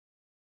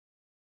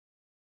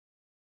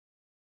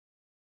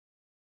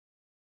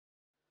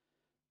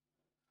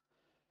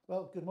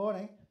Well, good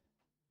morning.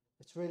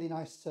 It's really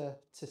nice to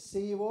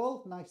see you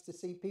all. Nice to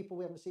see people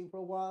we haven't seen for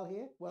a while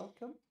here.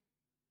 Welcome.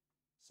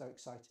 So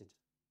excited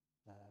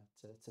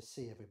to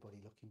see everybody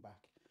looking back.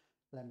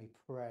 Let me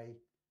pray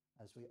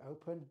as we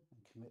open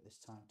and commit this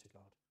time to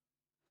God.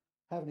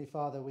 Heavenly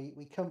Father,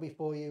 we come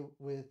before you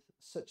with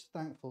such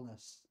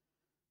thankfulness.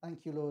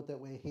 Thank you, Lord, that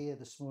we're here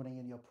this morning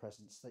in your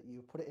presence, that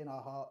you put it in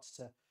our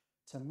hearts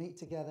to meet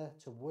together,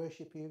 to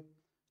worship you,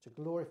 to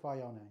glorify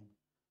your name.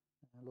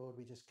 Lord,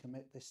 we just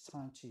commit this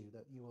time to you,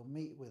 that you will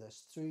meet with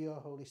us through your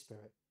Holy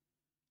Spirit.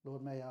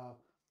 Lord, may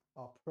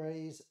our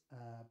praise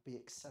be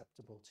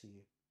acceptable to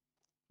you.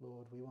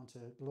 Lord, we want to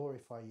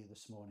glorify you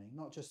this morning,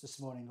 not just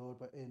this morning, Lord,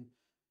 but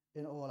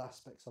in all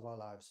aspects of our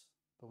lives.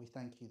 But we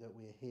thank you that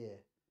we're here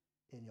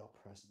in your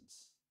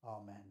presence.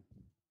 Amen.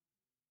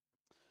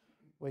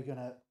 We're going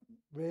to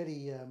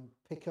really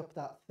pick up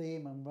that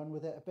theme and run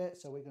with it a bit.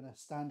 So we're going to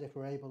stand, if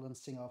we're able, and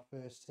sing our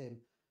first hymn,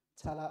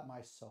 Tell Out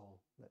My Soul.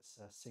 Let's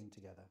sing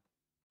together.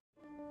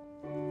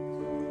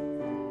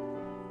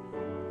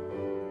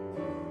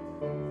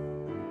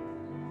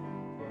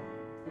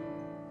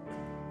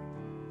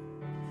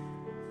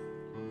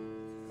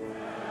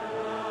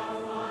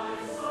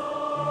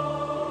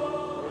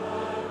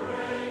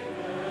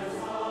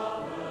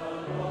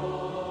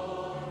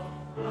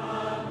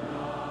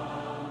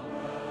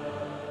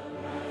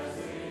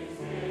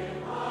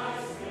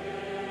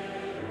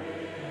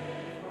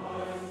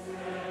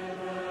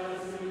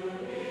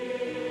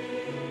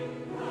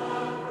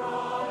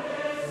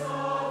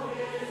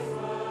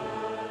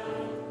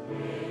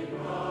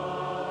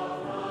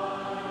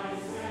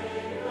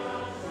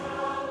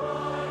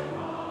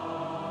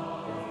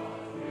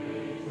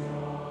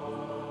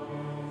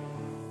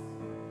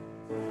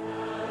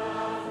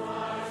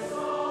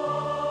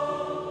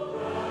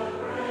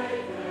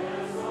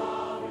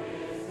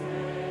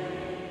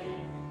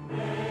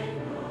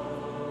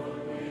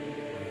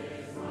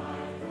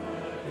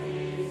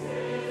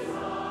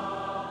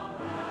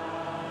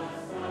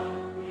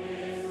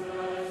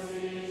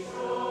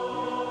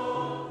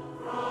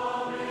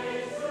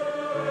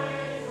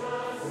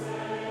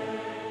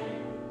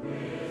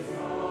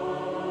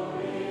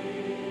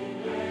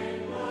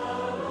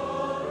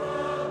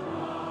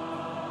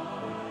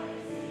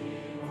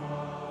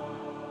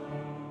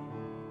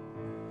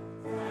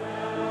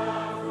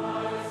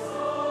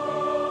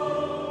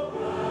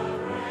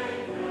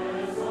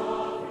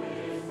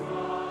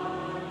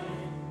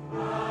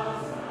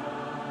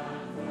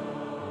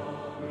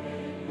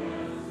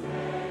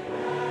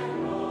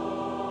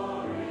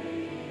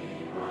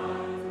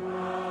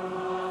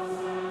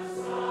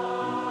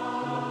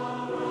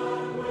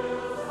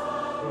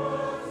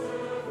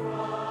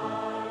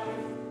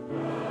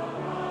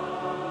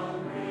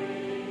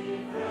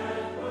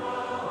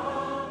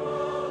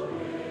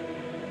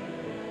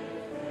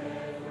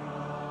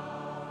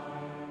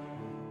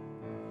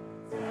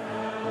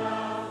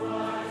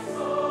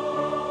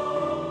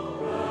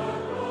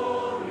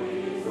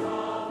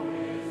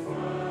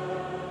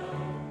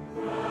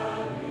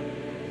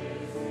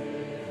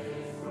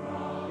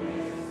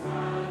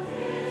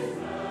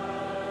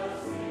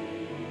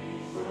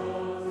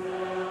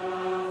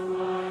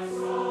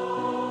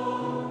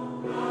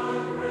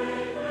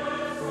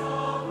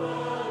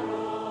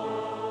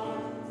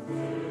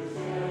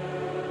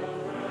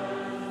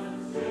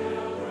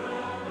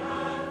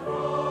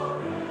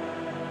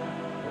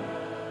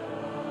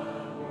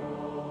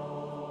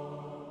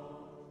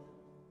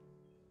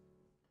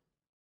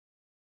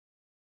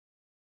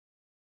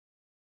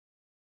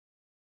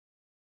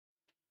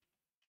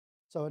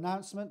 So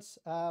announcements.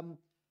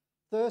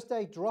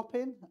 Thursday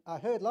drop-in. I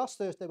heard last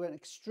Thursday went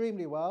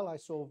extremely well. I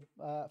saw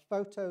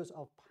photos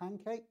of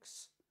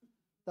pancakes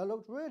that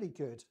looked really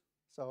good.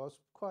 So I was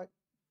quite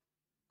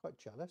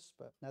jealous,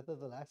 but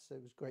nevertheless,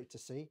 it was great to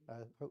see.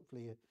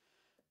 Hopefully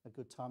a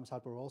good time was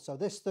had for all. So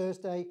this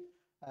Thursday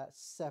at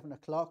 7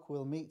 o'clock,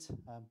 we'll meet.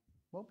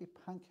 Won't be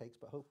pancakes,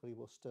 but hopefully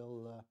we'll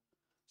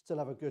still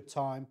have a good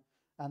time.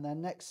 And then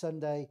next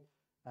Sunday,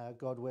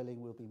 God willing,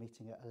 we'll be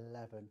meeting at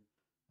 11.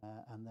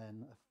 And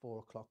then a 4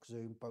 o'clock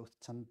Zoom, both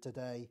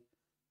today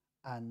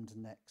and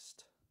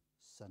next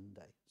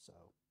Sunday. So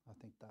I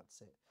think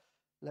that's it.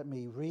 Let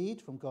me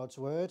read from God's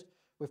word.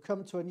 We've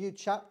come to a new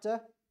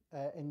chapter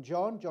in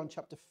John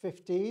chapter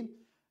 15.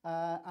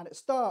 And it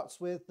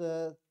starts with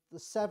the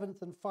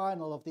seventh and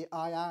final of the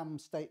I am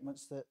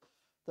statements that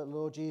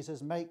Lord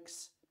Jesus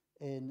makes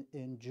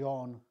in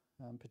John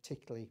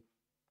particularly.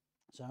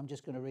 So I'm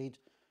just going to read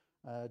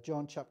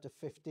John chapter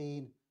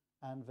 15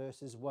 and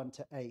verses 1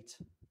 to 8.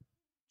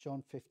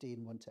 John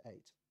 15, 1 to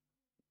 8.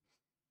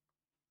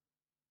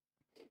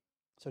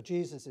 So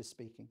Jesus is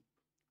speaking.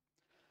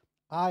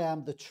 I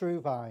am the true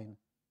vine,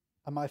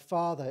 and my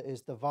Father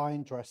is the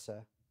vine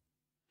dresser.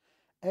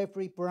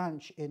 Every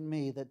branch in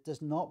me that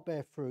does not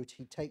bear fruit,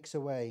 he takes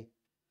away.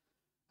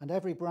 And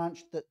every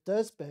branch that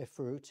does bear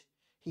fruit,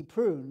 he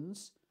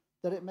prunes,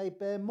 that it may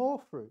bear more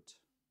fruit.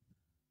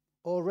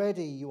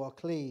 Already you are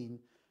clean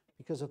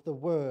because of the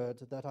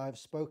word that I have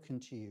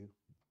spoken to you.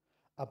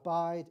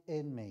 Abide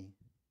in me,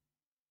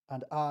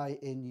 and I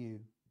in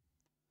you.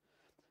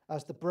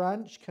 As the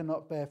branch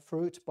cannot bear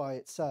fruit by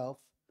itself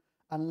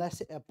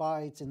unless it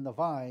abides in the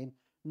vine,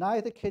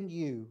 neither can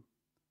you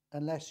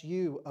unless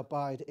you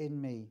abide in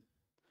me.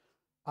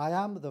 I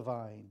am the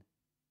vine,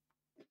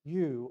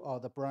 you are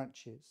the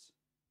branches.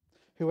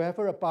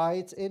 Whoever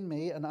abides in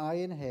me and I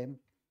in him,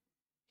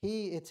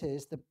 he it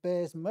is that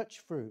bears much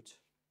fruit.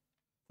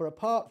 For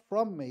apart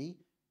from me,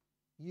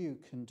 you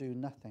can do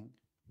nothing.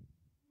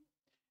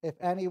 If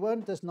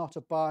anyone does not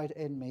abide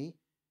in me,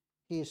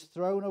 he is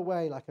thrown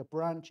away like a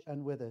branch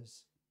and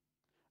withers,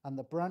 and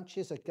the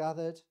branches are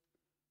gathered,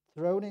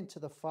 thrown into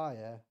the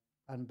fire,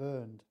 and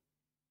burned.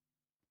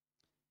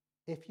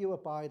 If you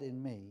abide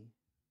in me,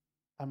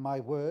 and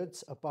my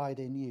words abide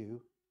in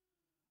you,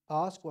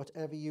 ask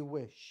whatever you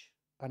wish,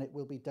 and it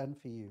will be done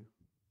for you.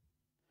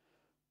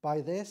 By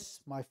this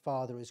my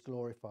Father is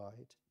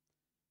glorified,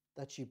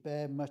 that you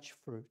bear much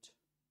fruit,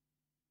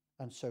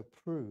 and so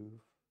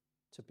prove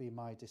to be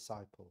my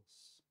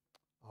disciples.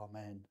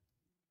 Amen.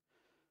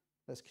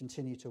 Let's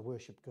continue to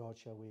worship God,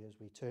 shall we, as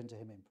we turn to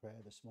him in prayer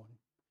this morning.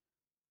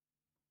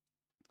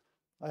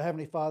 Our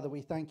Heavenly Father,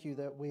 we thank you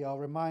that we are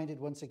reminded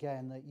once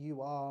again that you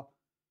are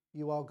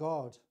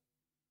God,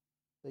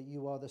 that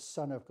you are the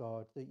Son of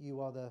God, that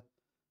you are the,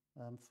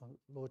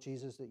 Lord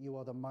Jesus, that you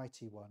are the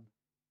mighty one.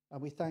 And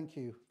we thank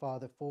you,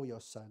 Father, for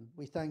your Son.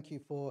 We thank you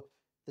for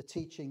the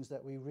teachings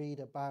that we read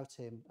about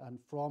him and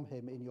from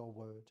him in your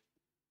word.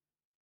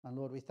 And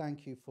Lord, we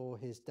thank you for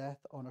his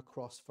death on a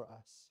cross for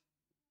us.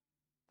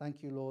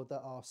 Thank you, Lord,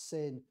 that our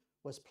sin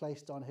was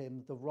placed on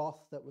him. The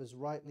wrath that was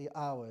rightly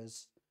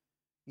ours,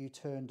 you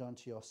turned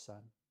onto your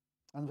Son.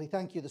 And we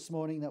thank you this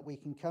morning that we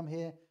can come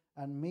here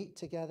and meet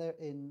together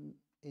in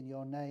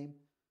your name,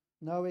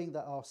 knowing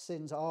that our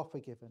sins are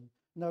forgiven,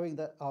 knowing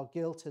that our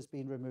guilt has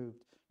been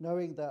removed,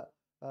 knowing that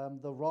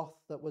the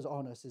wrath that was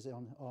on us is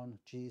on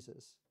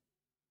Jesus.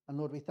 And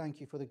Lord, we thank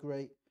you for the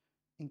great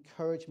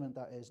encouragement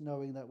that is,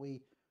 knowing that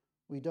we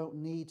don't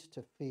need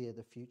to fear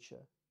the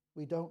future.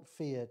 We don't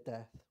fear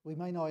death. We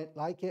may not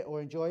like it or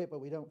enjoy it,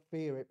 but we don't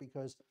fear it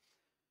because,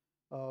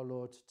 oh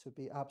Lord, to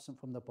be absent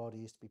from the body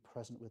is to be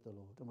present with the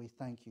Lord. And we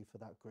thank you for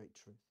that great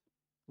truth.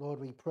 Lord,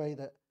 we pray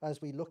that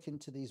as we look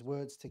into these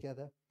words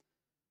together,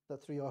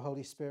 that through your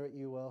Holy Spirit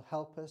you will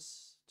help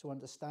us to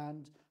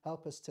understand,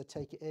 help us to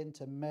take it in,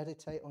 to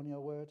meditate on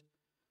your word.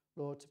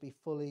 Lord, to be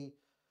fully,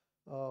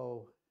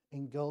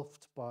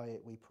 engulfed by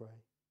it, we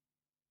pray.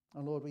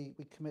 And Lord, we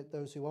commit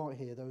those who aren't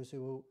here, those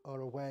who are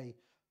away,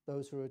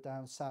 those who are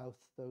down south,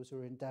 those who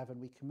are in Devon,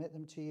 we commit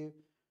them to you.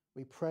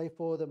 We pray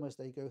for them as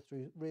they go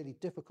through really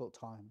difficult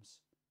times.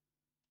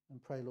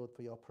 And pray, Lord,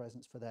 for your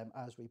presence for them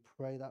as we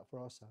pray that for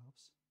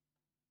ourselves.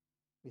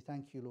 We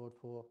thank you, Lord,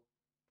 for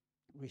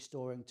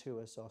restoring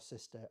to us our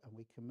sister, and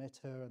we commit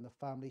her and the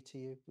family to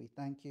you. We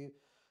thank you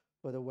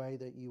for the way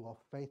that you are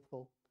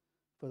faithful,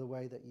 for the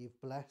way that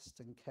you've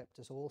blessed and kept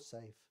us all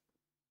safe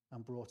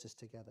and brought us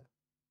together.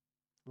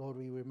 Lord,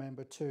 we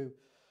remember too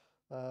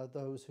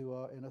those who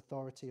are in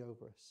authority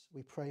over us.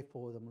 We pray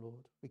for them,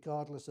 Lord,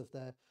 regardless of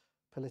their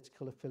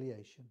political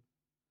affiliation.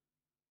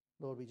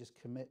 Lord, we just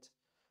commit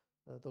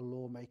the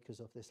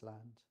lawmakers of this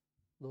land.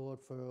 Lord,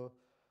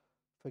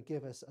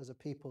 forgive us as a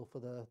people for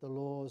the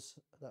laws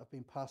that have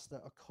been passed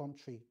that are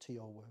contrary to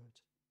your word.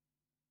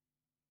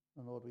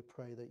 And Lord, we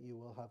pray that you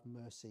will have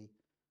mercy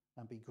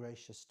and be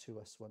gracious to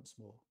us once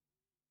more.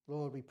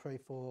 Lord, we pray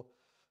for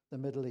the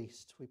Middle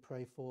East. We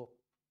pray for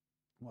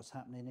what's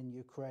happening in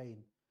Ukraine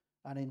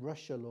and in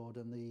Russia, Lord,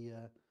 and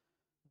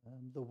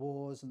the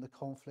wars and the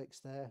conflicts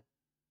there.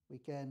 We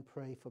again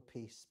pray for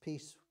peace.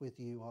 Peace with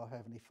you, our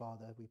Heavenly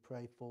Father. We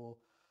pray for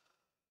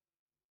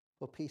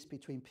peace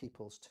between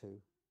peoples too.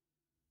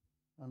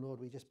 And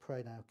Lord, we just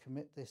pray now,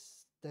 commit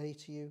this day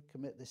to you,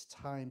 commit this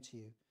time to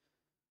you,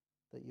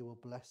 that you will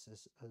bless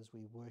us as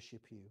we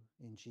worship you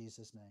in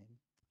Jesus' name.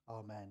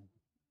 Amen.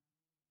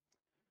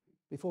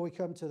 Before we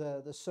come to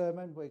the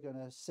sermon, we're going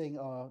to sing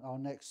our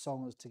next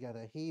song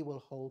together. He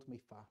Will Hold Me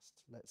Fast.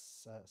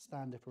 Let's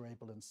stand if we're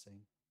able and sing.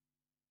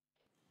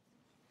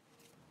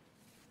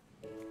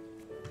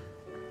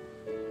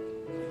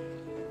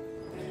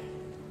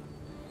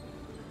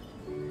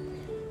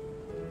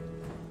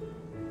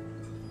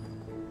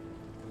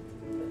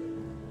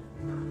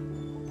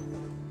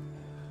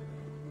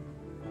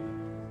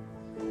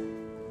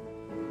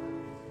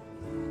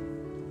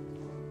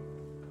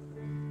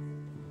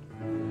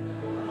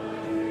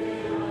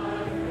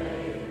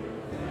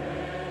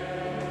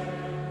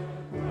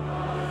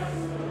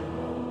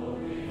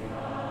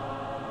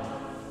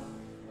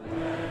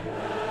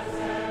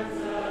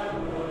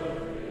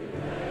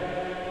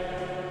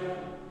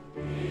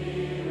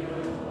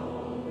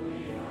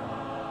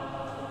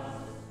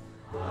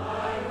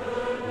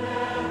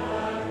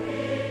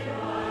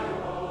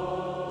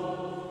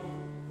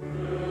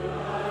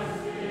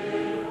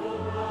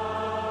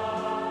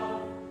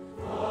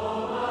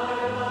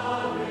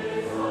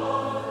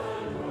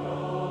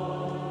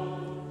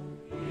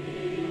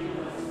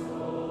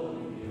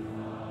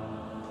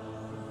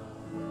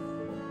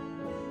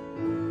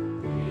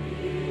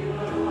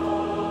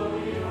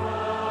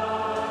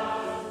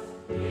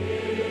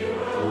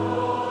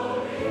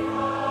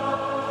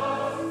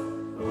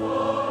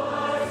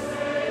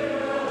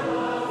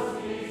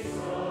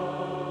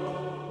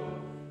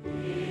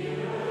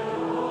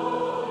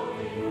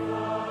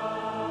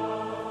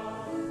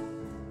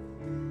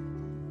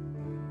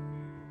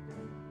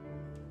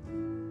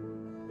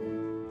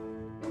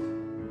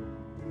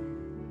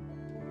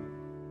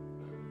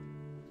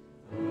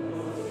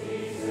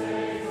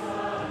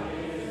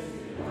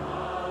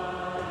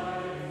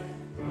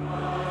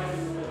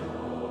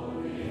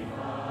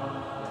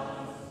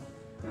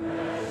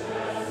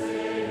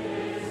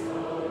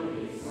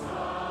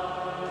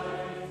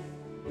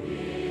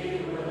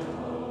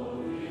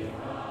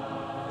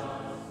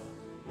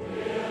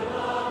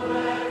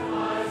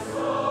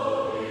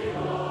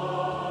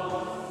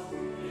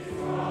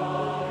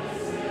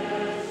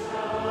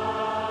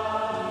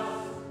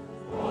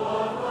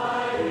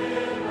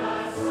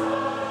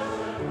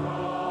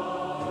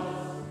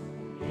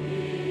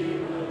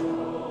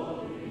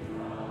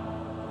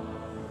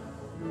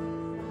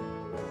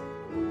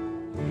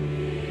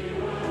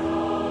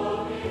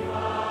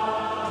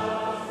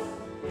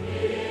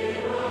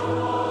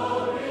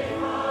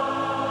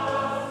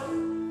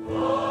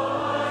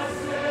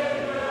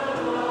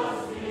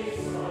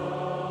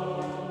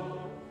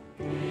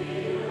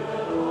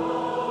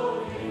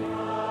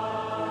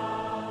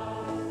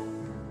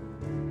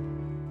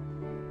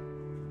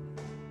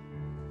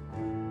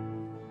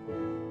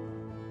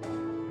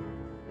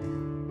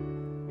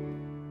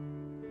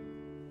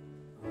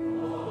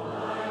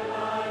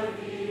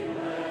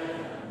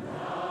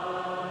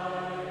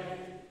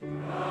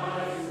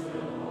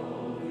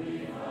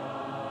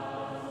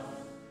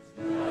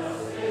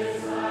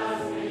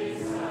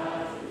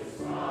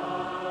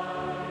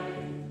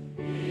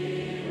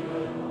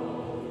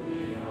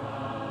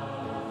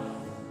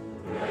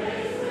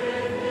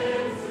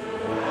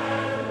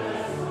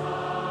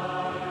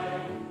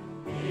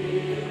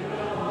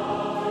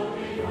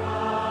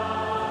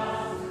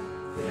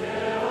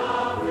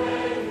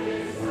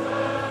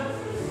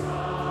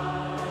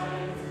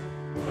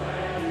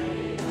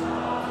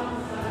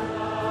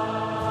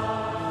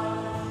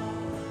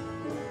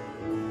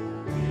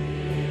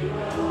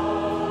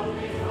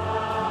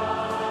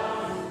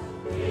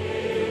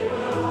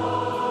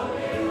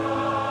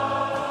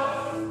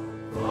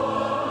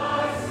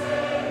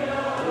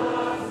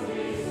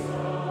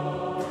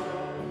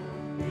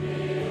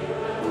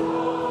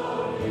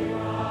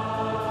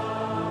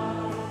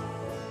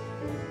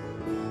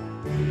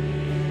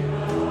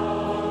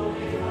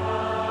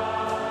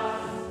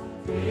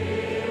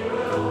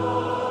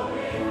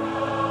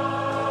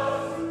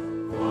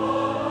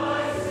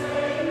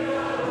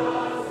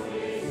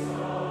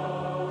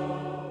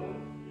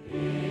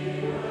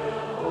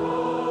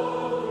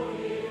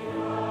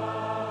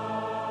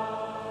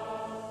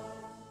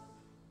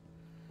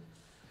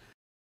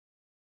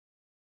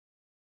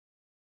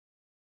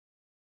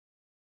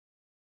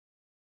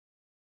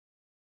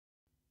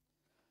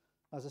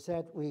 As I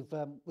said, we've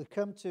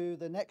come to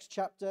the next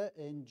chapter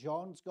in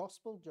John's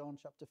Gospel, John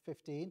chapter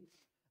 15.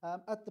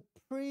 At the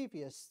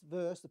previous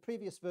verse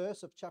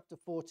of chapter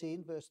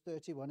 14, verse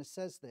 31, it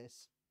says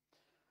this: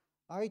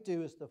 I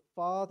do as the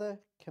Father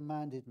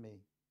commanded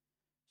me,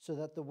 so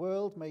that the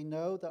world may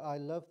know that I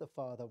love the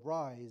Father.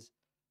 Rise,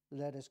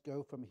 let us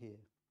go from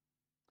here.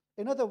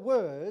 In other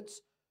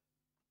words,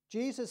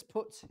 Jesus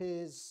puts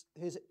his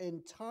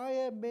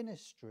entire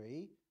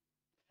ministry,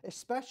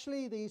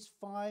 especially these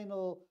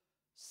final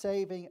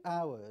saving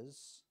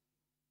hours,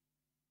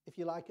 if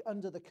you like,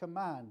 under the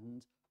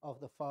command of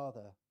the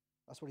Father.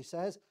 That's what he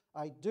says.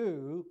 I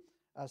do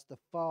as the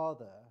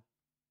Father,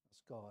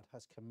 as God,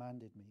 has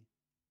commanded me.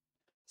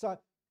 So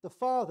the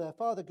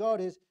Father God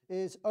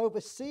is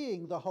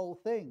overseeing the whole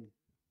thing.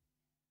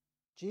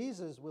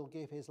 Jesus will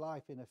give his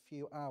life in a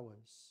few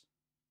hours.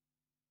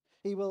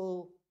 He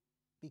will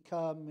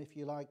become, if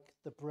you like,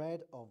 the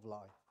bread of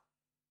life,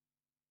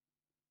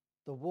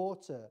 the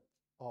water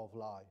of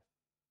life,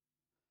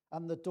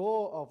 and the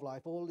door of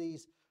life, all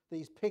these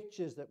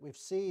pictures that we've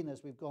seen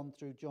as we've gone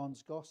through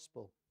John's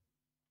Gospel.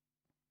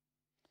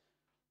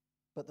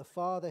 But the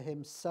Father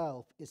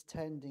himself is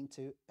tending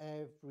to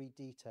every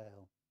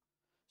detail,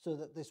 so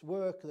that this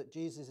work that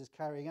Jesus is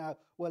carrying out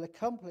will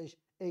accomplish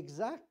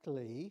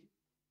exactly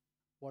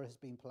what has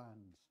been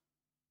planned.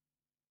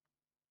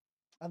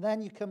 And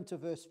then you come to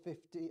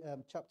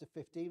chapter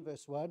 15,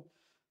 verse 1,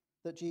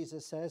 that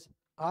Jesus says,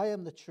 I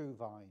am the true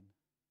vine,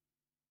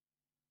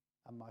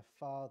 and my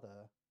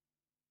Father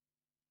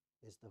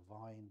is the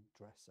vine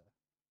dresser.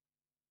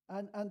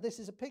 And this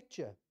is a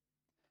picture.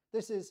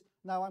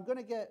 Now I'm going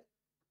to get,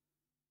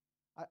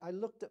 I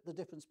looked at the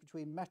difference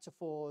between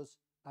metaphors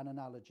and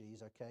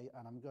analogies, okay,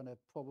 and I'm going to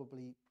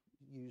probably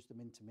use them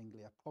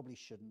intermingly. I probably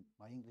shouldn't.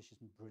 My English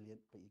isn't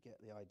brilliant, but you get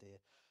the idea.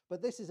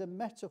 But this is a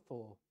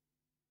metaphor.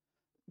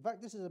 In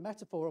fact, this is a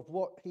metaphor of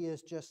what he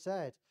has just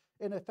said.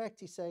 In effect,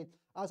 he's saying,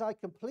 as I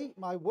complete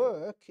my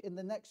work in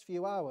the next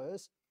few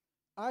hours,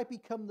 I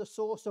become the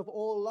source of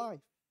all life,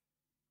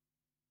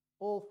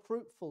 all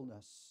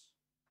fruitfulness,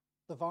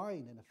 the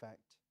vine, in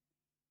effect.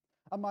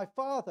 And my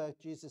Father,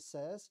 Jesus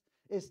says,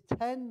 is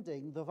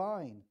tending the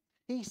vine.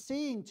 He's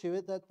seeing to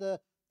it that the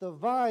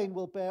vine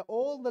will bear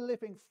all the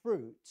living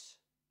fruit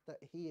that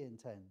he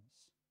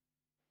intends.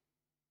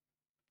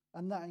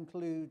 And that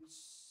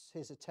includes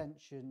his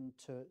attention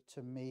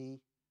to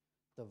me,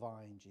 the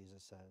vine,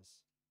 Jesus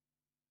says,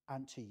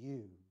 and to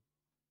you,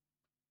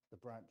 the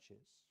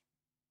branches.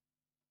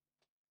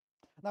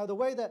 Now, the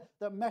way that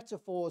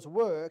metaphors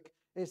work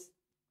is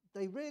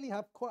they really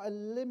have quite a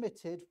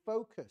limited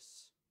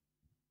focus.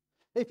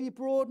 If you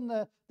broaden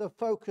the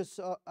focus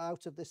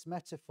out of this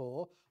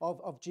metaphor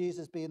of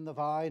Jesus being the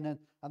vine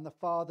and the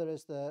Father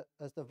as the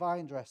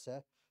vine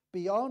dresser,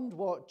 beyond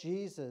what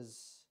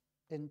Jesus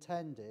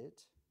intended,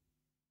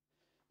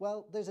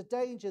 well, there's a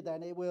danger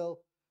then it will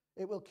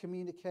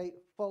communicate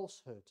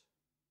falsehood,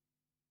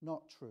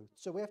 not truth.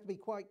 So we have to be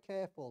quite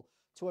careful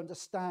to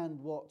understand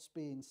what's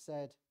being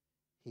said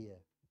here.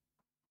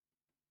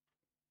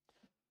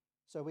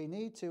 So we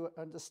need to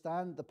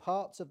understand the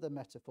parts of the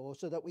metaphor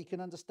so that we can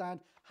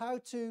understand how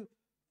to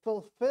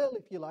fulfill,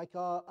 if you like,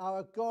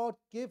 our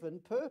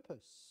God-given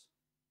purpose.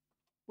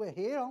 We're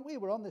here, aren't we?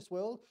 We're on this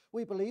world.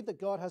 We believe that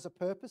God has a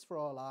purpose for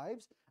our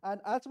lives.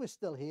 And as we're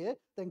still here,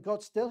 then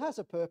God still has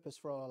a purpose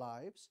for our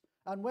lives.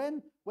 And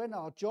when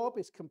our job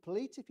is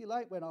complete, if you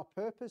like, when our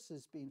purpose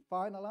has been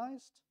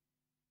finalized,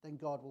 then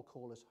God will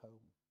call us home.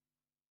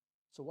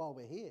 So while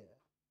we're here,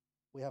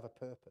 we have a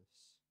purpose.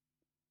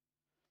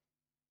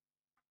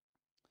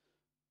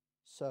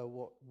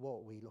 So what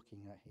are we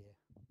looking at here?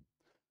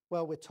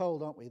 Well, we're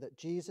told, aren't we, that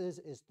Jesus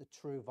is the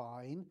true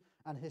vine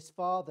and his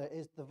Father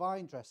is the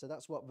vine dresser.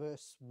 That's what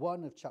verse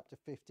 1 of chapter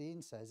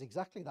 15 says.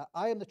 Exactly that.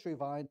 I am the true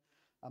vine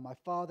and my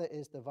Father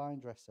is the vine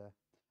dresser.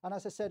 And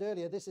as I said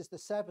earlier, this is the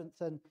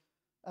seventh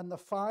and the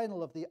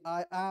final of the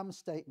I am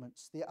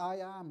statements, the I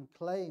am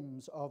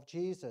claims of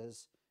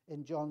Jesus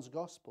in John's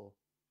Gospel.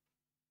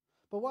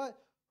 But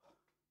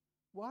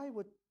why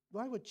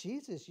would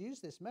Jesus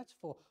use this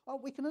metaphor? Oh,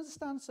 we can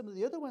understand some of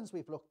the other ones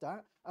we've looked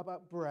at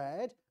about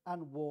bread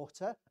and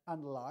water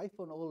and life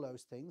and all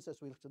those things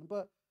as we looked at them.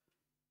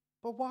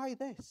 But why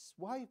this?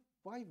 Why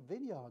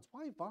vineyards?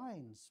 Why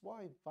vines?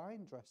 Why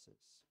vine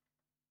dressers?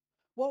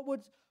 What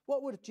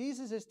would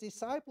Jesus'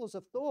 disciples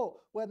have thought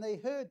when they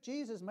heard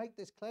Jesus make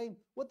this claim?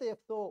 Would they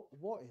have thought,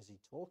 what is he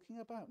talking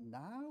about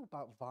now?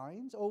 About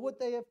vines? Or would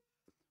they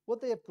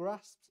have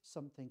grasped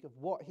something of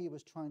what he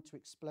was trying to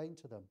explain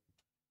to them?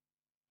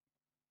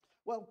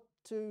 Well,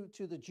 to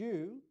the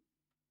Jew,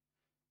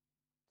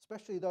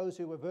 especially those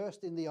who were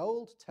versed in the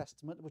Old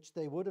Testament, which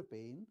they would have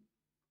been,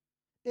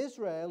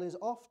 Israel is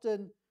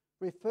often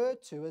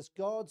referred to as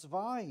God's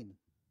vine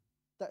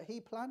that he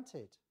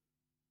planted.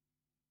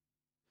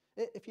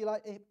 If you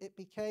like, it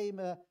became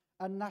a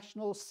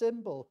national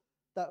symbol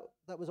that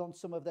was on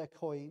some of their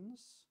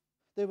coins.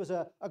 There was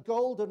a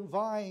golden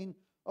vine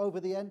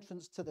over the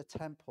entrance to the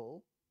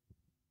temple.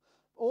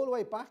 All the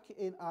way back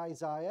in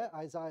Isaiah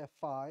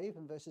 5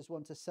 and verses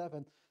 1 to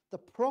 7, the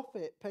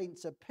prophet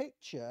paints a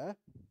picture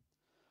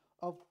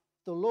of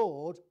the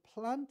Lord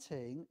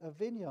planting a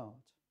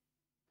vineyard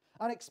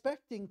and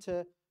expecting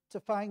to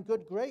find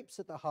good grapes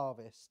at the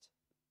harvest.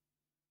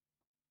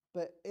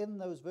 But in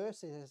those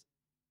verses,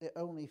 it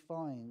only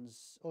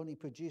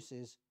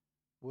produces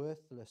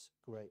worthless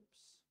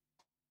grapes.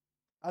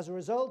 As a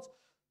result,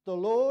 the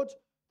Lord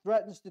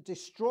threatens to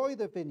destroy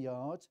the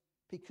vineyard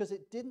because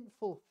it didn't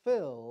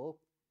fulfill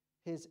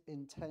his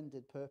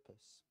intended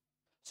purpose.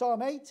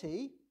 Psalm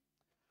 80,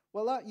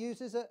 well, that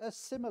uses a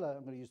similar,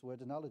 I'm going to use the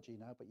word analogy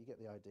now, but you get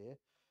the idea.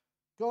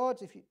 God,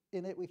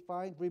 in it we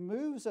find,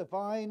 removes a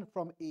vine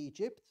from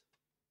Egypt,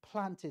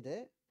 planted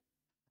it,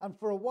 and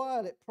for a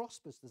while it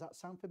prospers. Does that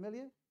sound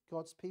familiar?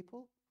 God's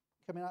people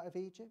coming out of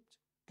Egypt,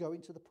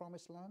 going to the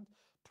promised land,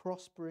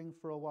 prospering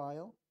for a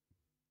while.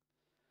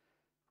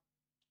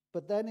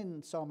 But then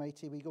in Psalm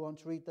 80, we go on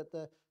to read that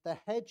the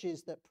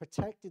hedges that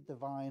protected the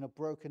vine are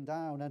broken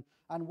down,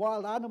 and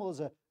wild animals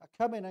are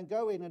coming and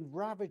going and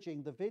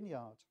ravaging the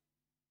vineyard.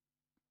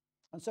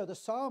 And so the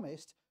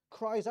psalmist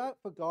cries out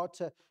for God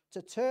to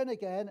turn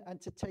again and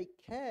to take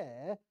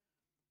care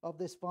of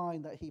this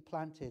vine that he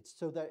planted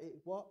so that it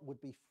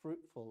would be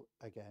fruitful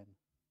again.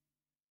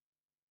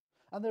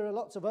 And there are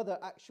lots of other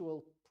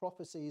actual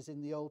prophecies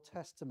in the Old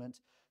Testament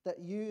that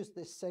use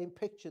this same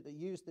picture, that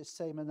use this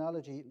same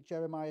analogy.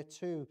 Jeremiah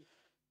 2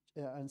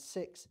 and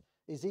 6,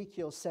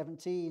 Ezekiel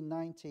 17,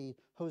 19,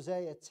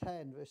 Hosea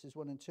 10, verses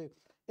 1 and 2.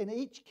 In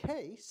each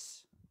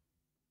case,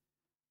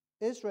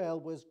 Israel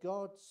was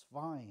God's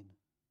vine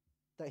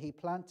that he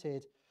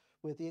planted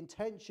with the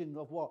intention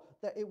of what?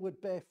 That it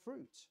would bear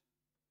fruit.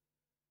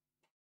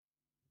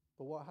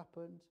 But what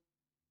happened?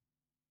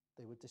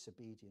 They were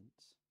disobedient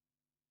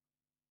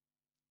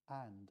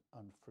and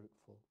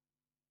unfruitful.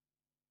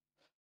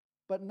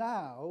 But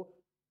now,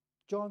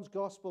 John's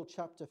Gospel,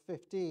 chapter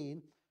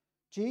 15,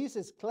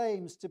 Jesus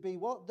claims to be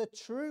what? The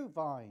true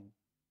vine.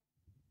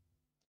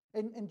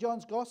 In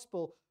John's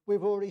Gospel,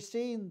 we've already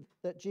seen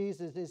that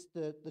Jesus is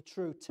the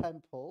true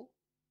temple,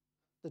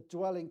 the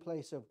dwelling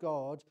place of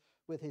God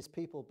with his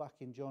people back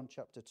in John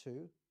chapter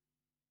 2.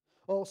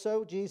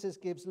 Also, Jesus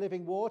gives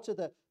living water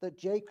that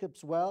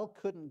Jacob's well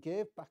couldn't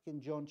give back in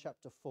John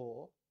chapter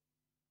 4.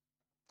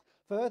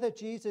 Further,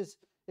 Jesus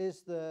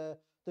is the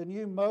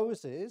new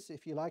Moses,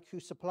 if you like, who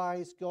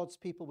supplies God's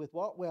people with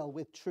what? Well,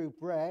 with true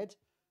bread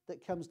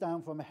that comes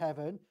down from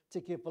heaven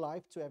to give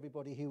life to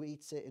everybody who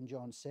eats it in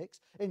John 6.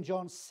 In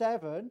John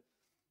 7,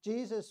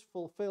 Jesus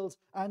fulfills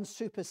and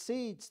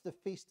supersedes the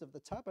Feast of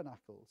the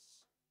Tabernacles.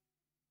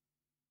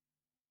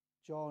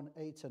 John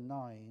 8 and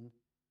 9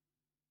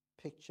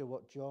 picture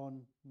what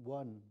John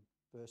 1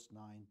 verse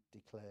 9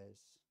 declares.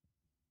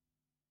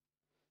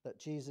 That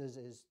Jesus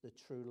is the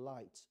true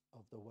light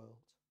of the world.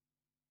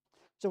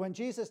 So when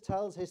Jesus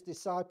tells his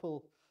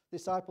disciples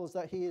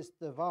that he is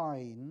the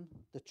vine,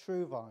 the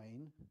true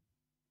vine,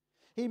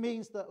 he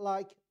means that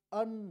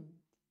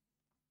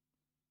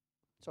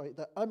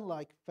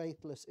unlike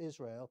faithless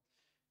Israel,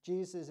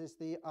 Jesus is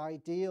the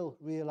ideal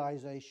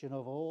realization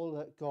of all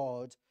that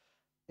God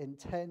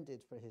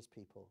intended for his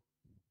people.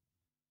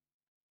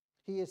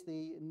 He is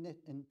the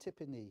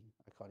antiphony,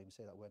 I can't even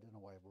say that word, I don't know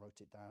why I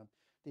wrote it down,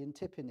 the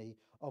antiphony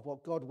of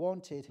what God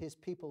wanted his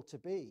people to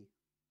be.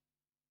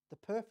 The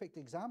perfect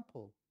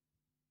example.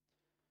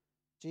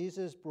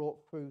 Jesus brought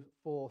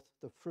forth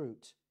the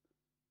fruit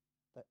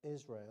that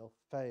Israel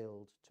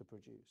failed to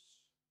produce.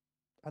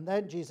 And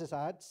then Jesus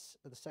adds,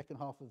 at the second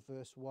half of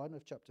verse 1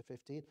 of chapter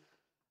 15,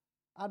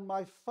 and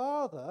my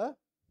Father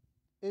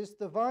is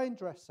the vine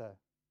dresser.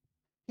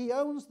 He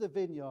owns the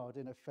vineyard,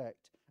 in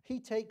effect. He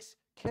takes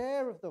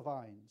care of the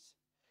vines.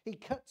 He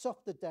cuts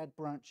off the dead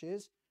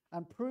branches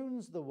and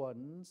prunes the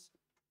ones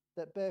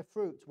that bear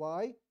fruit.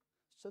 Why?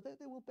 So that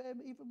they will bear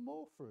even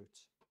more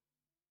fruit.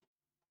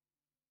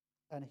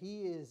 And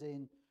he is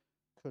in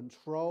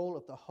control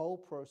of the whole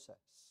process.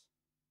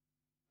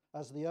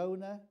 As the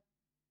owner,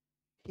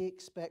 he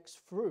expects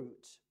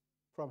fruit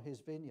from his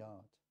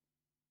vineyard.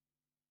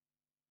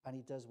 And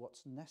he does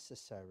what's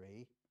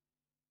necessary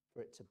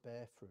for it to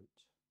bear fruit.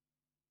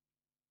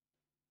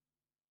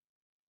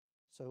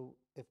 So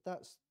if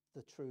that's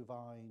the true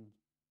vine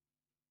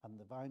and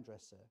the vine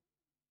dresser,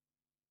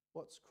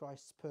 what's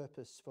Christ's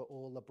purpose for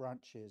all the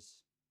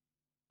branches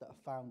that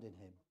are found in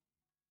him?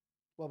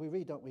 Well, we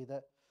read, don't we,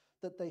 that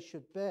they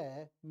should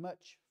bear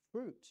much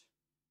fruit.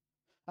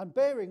 And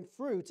bearing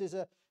fruit is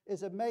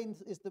the main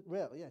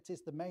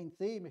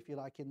theme, if you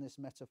like, in this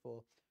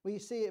metaphor. We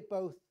see it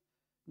both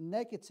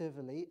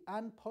negatively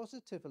and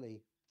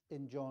positively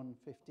in John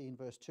 15,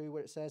 verse 2,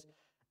 where it says,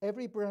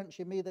 every branch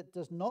in me that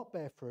does not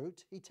bear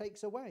fruit, he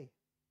takes away.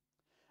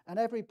 And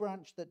every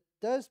branch that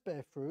does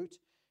bear fruit,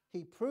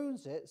 he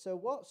prunes it. So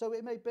what? So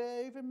it may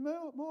bear even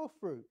more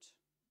fruit.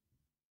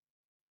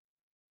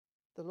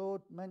 The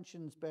Lord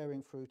mentions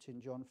bearing fruit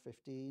in John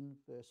 15,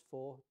 verse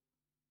 4,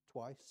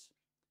 twice.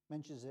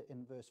 Mentions it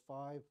in verse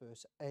 5,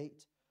 verse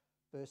 8,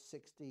 verse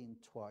 16,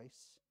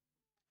 twice.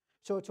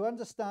 So to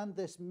understand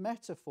this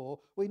metaphor,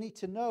 we need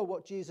to know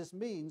what Jesus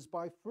means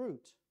by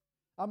fruit.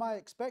 Am I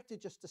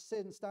expected just to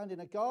stand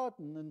in a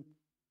garden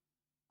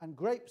and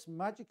grapes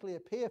magically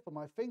appear for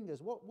my fingers.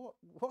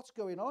 What's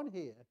going on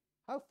here?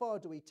 How far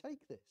do we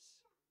take this?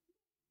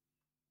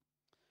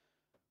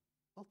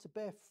 Well, to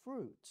bear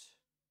fruit,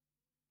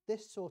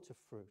 this sort of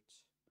fruit,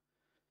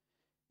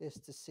 is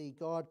to see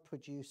God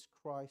produce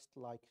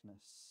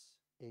Christ-likeness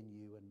in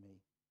you and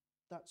me.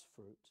 That's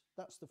fruit.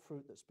 That's the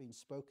fruit that's been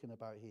spoken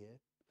about here.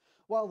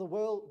 While the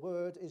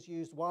word is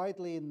used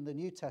widely in the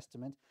New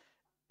Testament,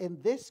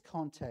 in this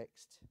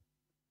context,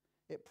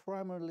 it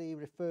primarily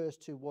refers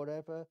to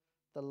whatever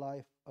the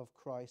life of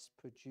Christ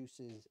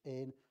produces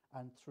in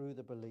and through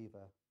the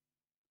believer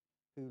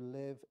who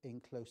live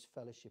in close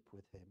fellowship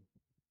with him.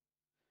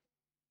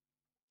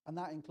 And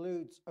that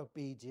includes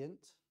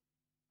obedience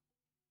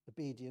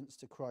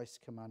to Christ's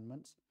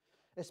commandments.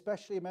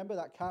 Especially remember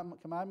that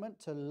commandment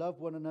to love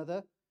one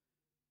another.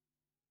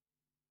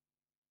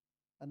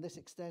 And this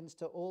extends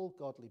to all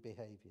godly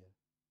behavior.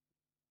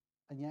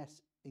 And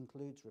yes,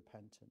 includes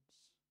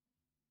repentance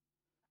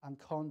and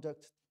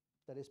conduct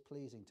that is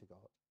pleasing to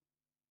God.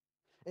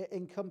 It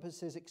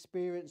encompasses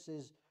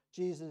experiences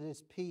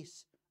Jesus'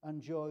 peace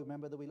and joy.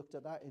 Remember that we looked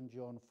at that in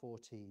John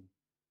 14,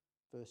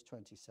 verse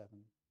 27.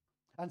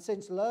 And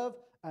since love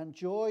and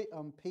joy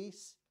and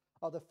peace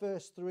are the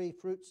first three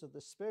fruits of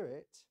the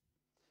Spirit,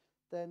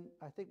 then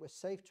I think we're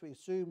safe to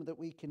assume that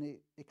we can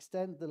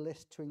extend the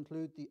list to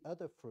include the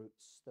other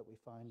fruits that we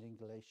find in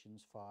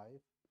Galatians 5.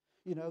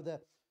 You know,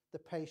 the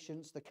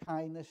patience, the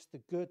kindness,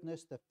 the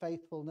goodness, the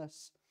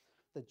faithfulness,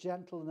 the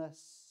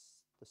gentleness,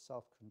 the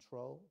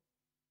self-control.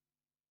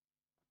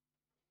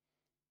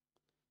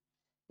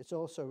 It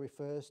also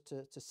refers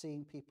to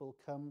seeing people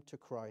come to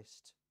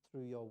Christ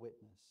through your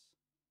witness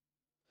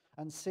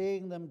and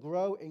seeing them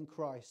grow in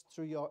Christ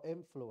through your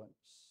influence.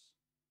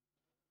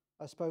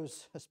 I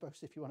suppose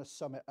if you want to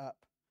sum it up,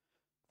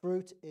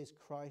 fruit is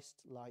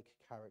Christ-like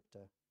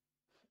character,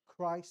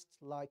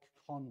 Christ-like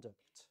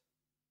conduct,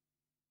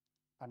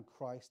 and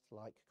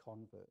Christ-like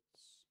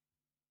converts.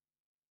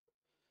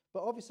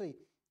 But obviously,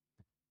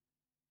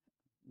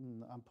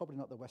 I'm probably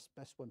not the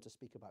best one to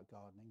speak about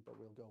gardening, but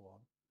we'll go on.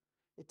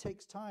 It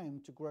takes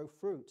time to grow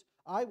fruit.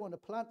 I want to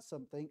plant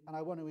something and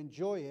I want to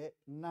enjoy it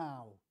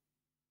now.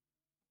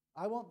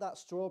 I want that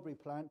strawberry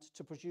plant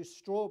to produce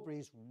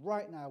strawberries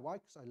right now. Why?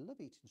 Because I love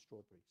eating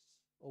strawberries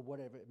or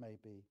whatever it may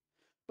be.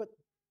 But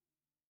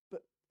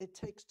it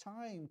takes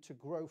time to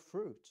grow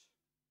fruit.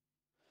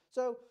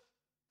 So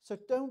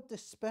don't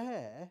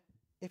despair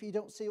if you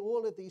don't see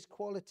all of these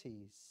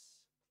qualities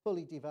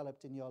fully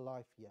developed in your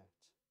life yet.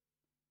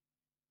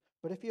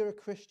 But if you're a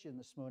Christian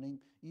this morning,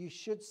 you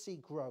should see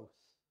growth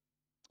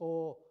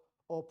or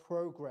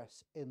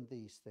progress in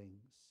these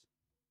things.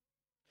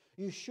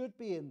 You should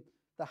be in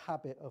the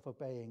habit of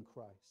obeying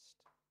Christ.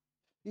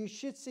 You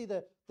should see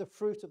the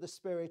fruit of the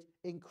Spirit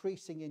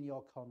increasing in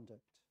your conduct.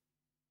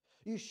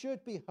 You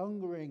should be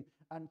hungering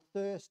and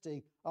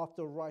thirsting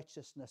after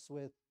righteousness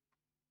with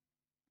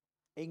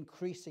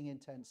increasing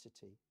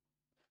intensity.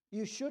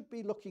 You should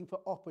be looking for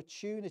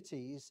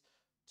opportunities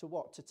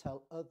to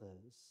tell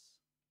others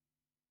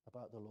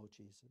about the Lord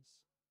Jesus.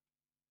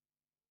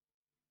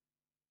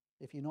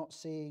 If you're not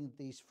seeing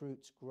these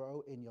fruits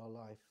grow in your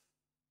life,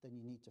 then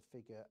you need to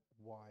figure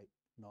why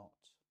not.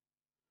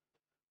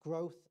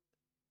 Growth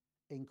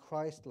in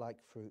Christ-like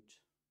fruit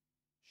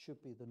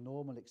should be the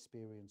normal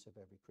experience of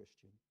every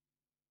Christian.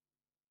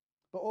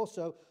 But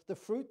also, the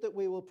fruit that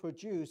we will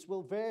produce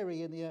will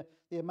vary in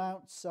the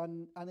amounts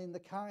and in the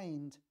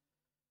kind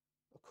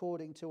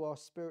according to our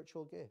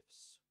spiritual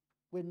gifts.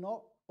 We're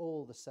not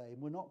all the same.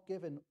 We're not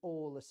given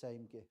all the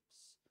same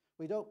gifts.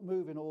 We don't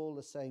move in all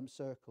the same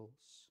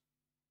circles.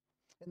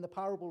 In the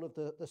parable of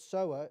the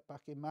sower,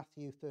 back in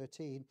Matthew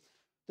 13,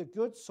 the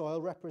good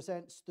soil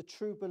represents the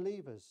true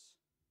believers.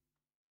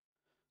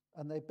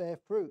 And they bear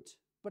fruit.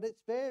 But it's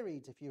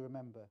varied, if you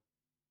remember.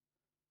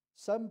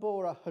 Some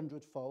bore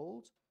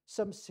 100-fold,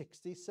 some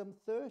 60, some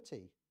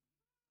 30.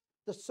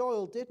 The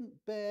soil didn't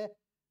bear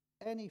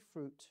any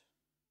fruit.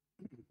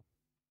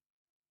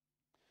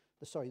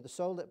 The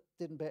soil that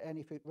didn't bear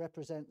any fruit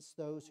represents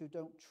those who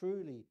don't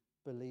truly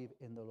believe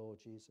in the Lord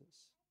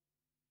Jesus.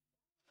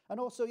 And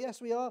also, yes,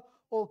 we are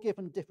all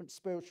given different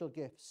spiritual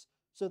gifts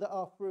so that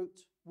our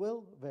fruit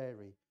will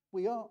vary.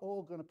 We are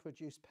all going to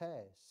produce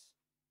pears.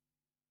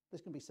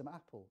 There's going to be some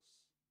apples,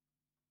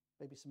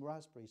 maybe some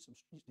raspberries,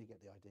 you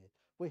get the idea.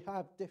 We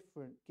have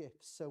different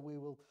gifts, so we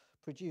will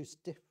produce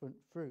different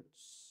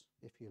fruits,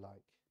 if you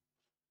like.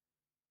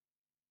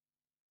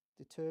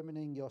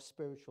 Determining your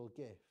spiritual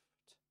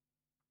gift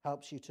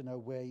helps you to know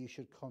where you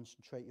should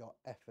concentrate your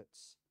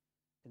efforts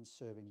in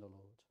serving the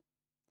Lord.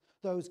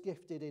 Those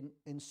gifted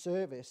in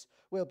service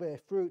will bear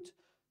fruit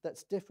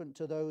that's different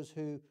to those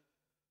who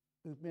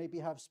maybe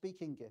have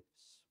speaking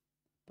gifts.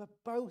 But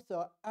both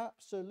are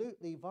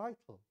absolutely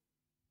vital.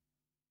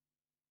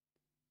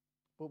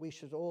 But we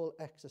should all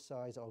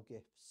exercise our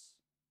gifts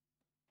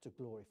to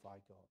glorify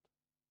God.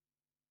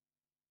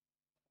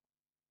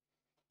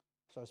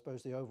 So I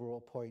suppose the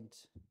overall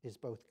point is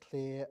both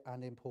clear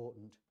and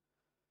important.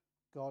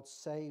 God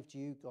saved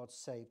you, God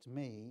saved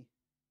me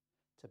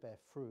to bear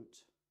fruit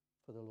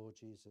for the Lord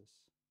Jesus.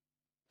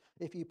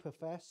 If you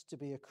profess to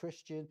be a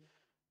Christian,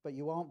 but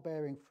you aren't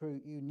bearing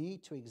fruit, you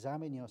need to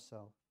examine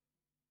yourself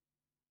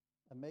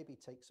and maybe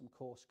take some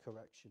course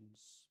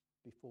corrections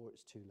before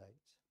it's too late.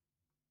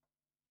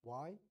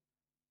 Why?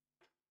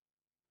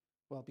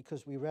 Well,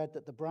 because we read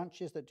that the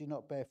branches that do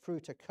not bear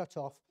fruit are cut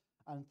off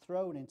and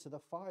thrown into the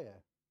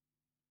fire.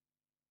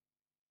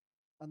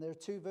 And there are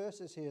two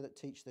verses here that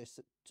teach this.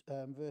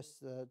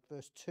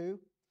 Verse 2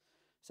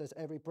 says,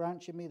 every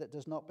branch in me that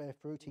does not bear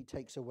fruit, he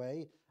takes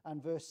away.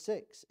 And verse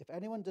 6, if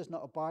anyone does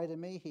not abide in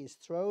me, he is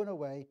thrown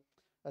away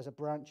as a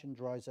branch and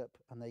dries up,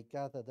 and they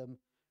gather them,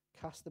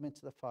 cast them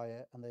into the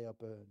fire, and they are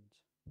burned.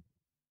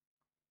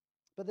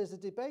 But there's a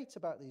debate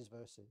about these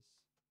verses.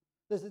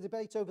 There's a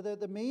debate over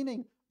the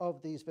meaning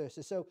of these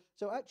verses. So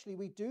actually,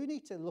 we do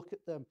need to look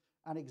at them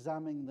and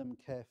examine them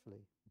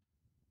carefully.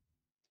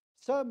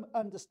 Some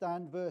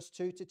understand verse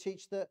 2 to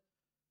teach that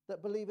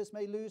believers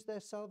may lose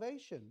their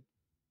salvation.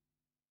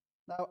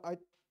 Now,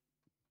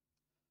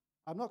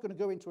 I'm not going to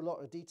go into a lot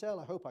of detail.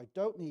 I hope I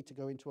don't need to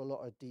go into a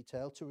lot of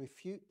detail to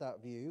refute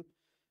that view,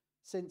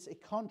 since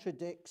it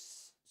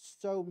contradicts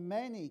so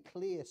many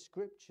clear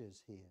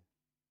scriptures here.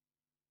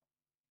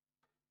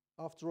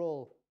 After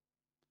all,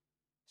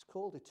 it's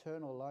called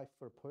eternal life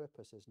for a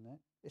purpose, isn't it?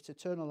 It's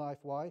eternal life.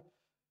 Why?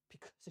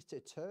 Because it's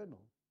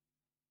eternal.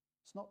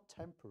 It's not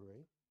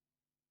temporary.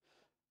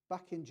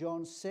 Back in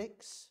John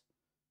 6,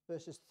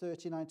 verses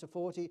 39 to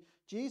 40,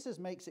 Jesus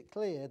makes it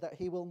clear that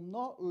he will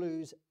not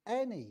lose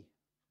any.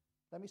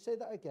 Let me say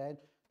that again,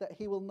 that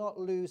he will not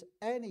lose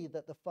any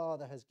that the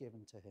Father has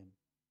given to him,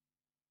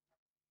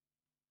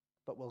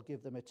 but will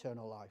give them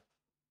eternal life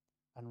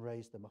and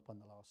raise them up on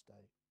the last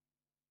day.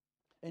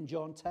 In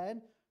John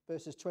 10,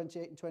 verses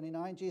 28 and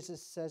 29,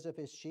 Jesus says of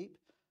his sheep,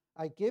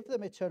 I give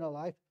them eternal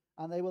life,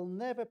 and they will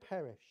never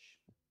perish.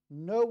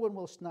 No one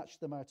will snatch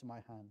them out of my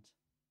hand.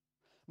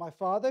 My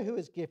Father, who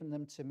has given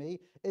them to me,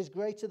 is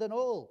greater than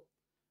all,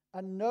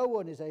 and no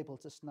one is able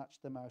to snatch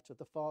them out of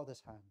the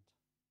Father's hand.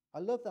 I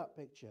love that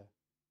picture.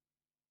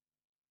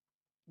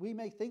 We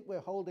may think we're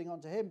holding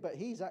on to him, but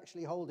he's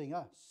actually holding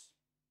us.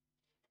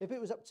 If it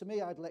was up to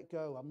me, I'd let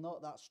go. I'm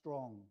not that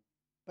strong.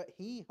 But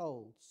he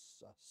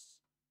holds us.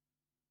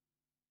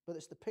 But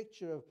it's the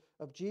picture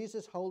of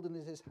Jesus holding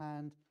his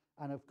hand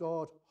and of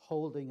God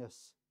holding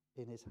us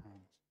in his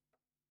hand.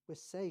 We're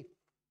safe.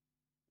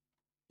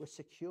 We're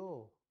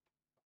secure.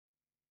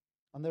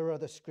 And there are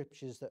other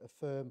scriptures that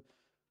affirm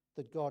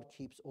that God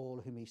keeps all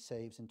whom he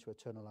saves into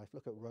eternal life.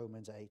 Look at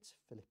Romans 8,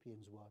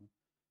 Philippians 1.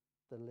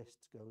 The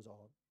list goes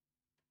on.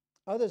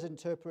 Others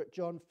interpret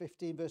John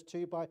 15, verse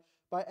 2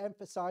 by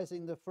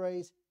emphasizing the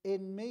phrase,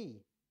 in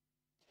me.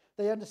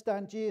 They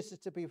understand Jesus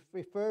to be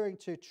referring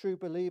to true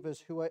believers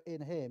who are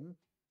in him.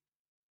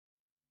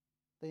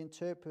 They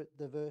interpret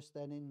the verse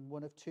then in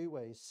one of two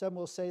ways. Some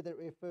will say that it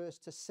refers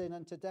to sin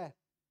unto death,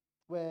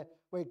 where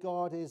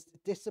God is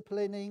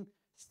disciplining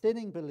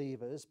sinning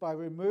believers by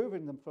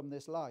removing them from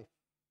this life.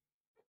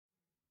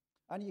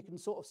 And you can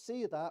sort of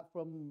see that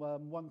from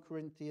 1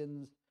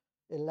 Corinthians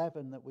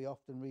 11 that we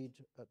often read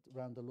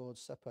around the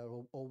Lord's Supper,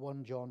 or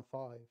 1 John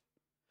 5.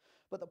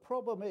 But the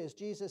problem is,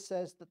 Jesus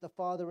says that the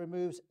Father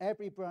removes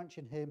every branch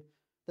in him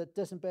that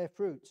doesn't bear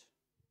fruit.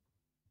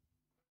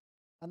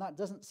 And that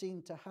doesn't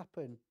seem to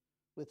happen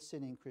with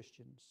sinning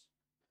Christians.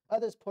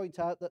 Others point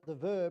out that the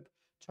verb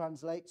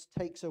translates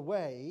takes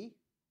away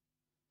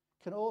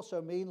can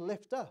also mean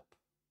lift up.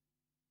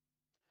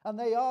 And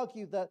they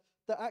argue that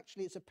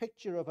actually it's a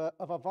picture of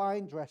a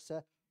vine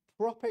dresser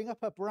propping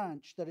up a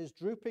branch that is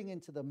drooping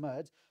into the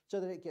mud so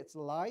that it gets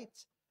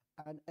light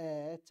and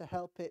air to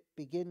help it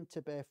begin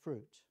to bear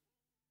fruit.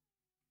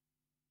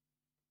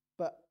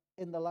 But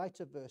in the light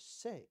of verse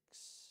 6,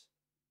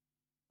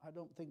 I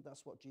don't think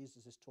that's what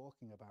Jesus is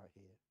talking about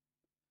here.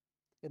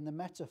 In the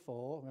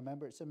metaphor,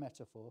 remember it's a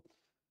metaphor,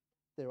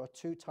 there are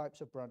two types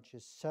of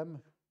branches.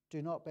 Some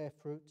do not bear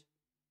fruit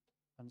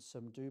and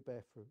some do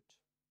bear fruit.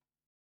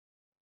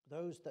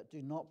 Those that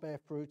do not bear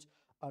fruit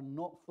are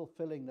not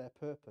fulfilling their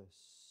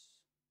purpose.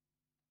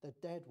 They're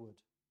dead wood,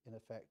 in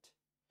effect.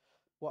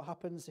 What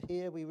happens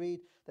here, we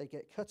read, they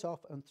get cut off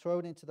and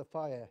thrown into the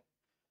fire.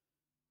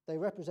 They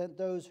represent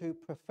those who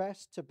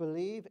profess to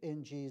believe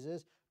in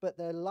Jesus, but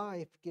their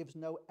life gives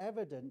no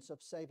evidence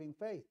of saving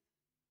faith.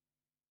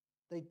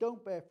 They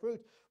don't bear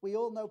fruit. We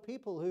all know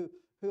people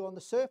who on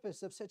the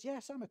surface have said,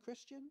 yes, I'm a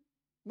Christian.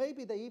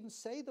 Maybe they even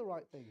say the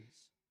right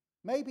things.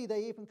 Maybe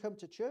they even come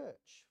to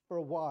church for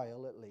a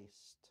while at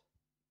least.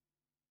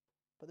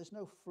 But there's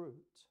no fruit.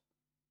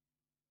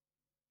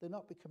 They're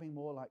not becoming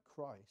more like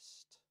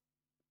Christ.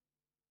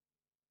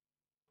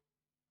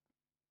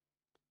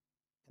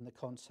 In the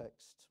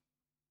context,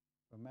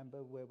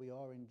 remember where we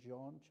are in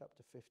John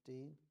chapter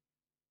 15?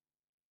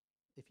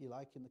 If you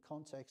like, in the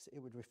context,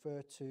 it would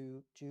refer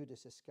to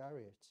Judas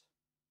Iscariot.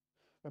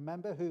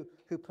 Remember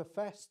who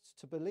professed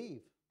to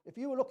believe. If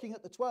you were looking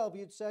at the 12,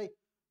 you'd say,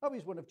 oh,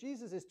 he's one of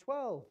Jesus'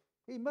 12.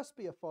 He must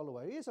be a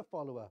follower. He is a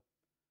follower.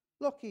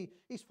 Look,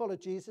 he's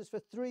followed Jesus for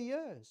 3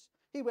 years.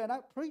 He went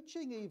out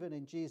preaching even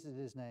in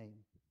Jesus' name.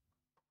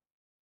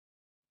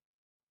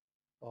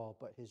 Oh,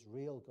 but his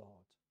real God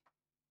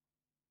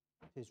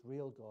His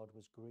real God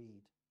was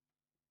greed.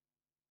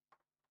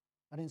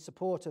 And in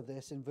support of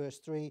this, in verse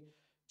 3,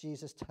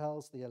 Jesus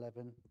tells the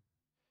 11,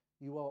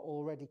 you are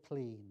already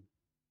clean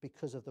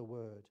because of the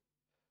word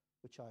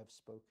which I have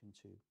spoken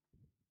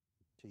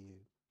to you.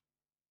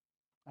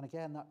 And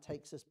again, that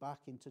takes us back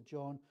into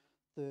John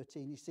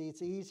 13. You see,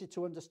 it's easy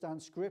to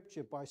understand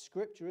Scripture by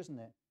Scripture, isn't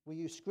it? We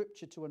use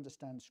Scripture to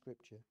understand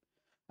Scripture.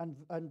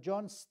 And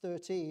John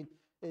 13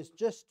 is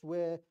just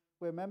where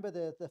remember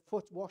the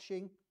foot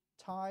washing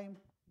time,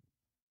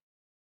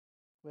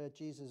 where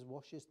Jesus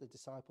washes the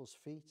disciples'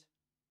 feet.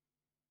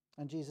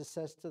 And Jesus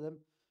says to them,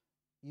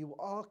 you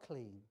are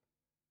clean,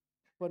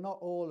 but not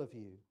all of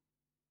you.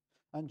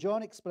 And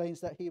John explains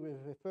that he was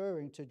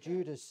referring to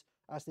Judas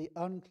as the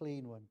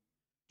unclean one.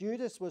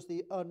 Judas was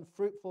the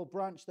unfruitful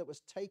branch that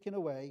was taken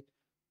away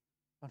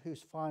and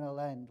whose final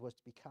end was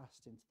to be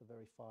cast into the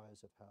very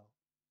fires of hell.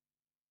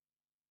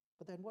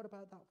 But then what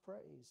about that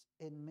phrase,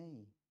 in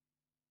me?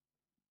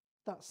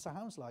 That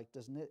sounds like,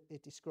 doesn't it?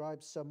 It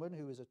describes someone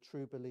who is a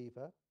true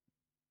believer.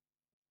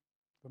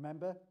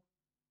 Remember,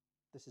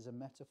 this is a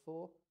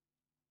metaphor,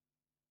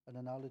 an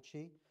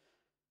analogy,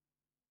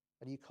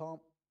 and you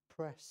can't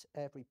press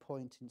every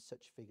point in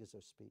such figures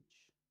of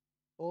speech.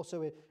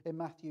 Also in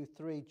Matthew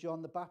 3,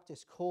 John the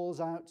Baptist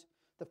calls out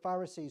the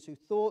Pharisees who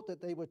thought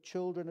that they were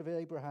children of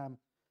Abraham,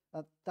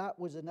 and that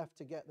was enough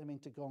to get them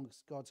into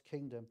God's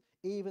kingdom,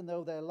 even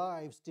though their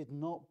lives did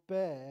not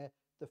bear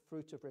the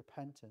fruit of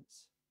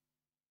repentance.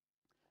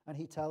 And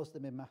he tells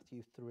them in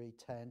Matthew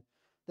 3:10,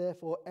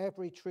 therefore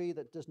every tree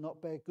that does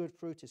not bear good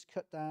fruit is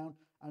cut down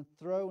and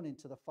thrown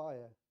into the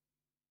fire.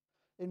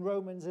 In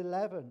Romans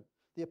 11,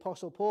 the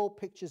Apostle Paul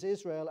pictures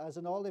Israel as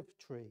an olive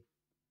tree,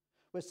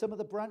 where some of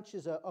the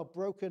branches are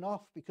broken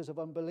off because of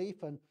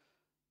unbelief, and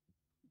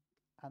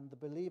the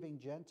believing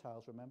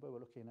Gentiles, remember we're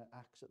looking at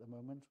Acts at the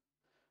moment,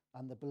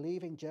 and the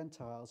believing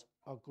Gentiles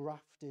are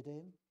grafted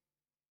in.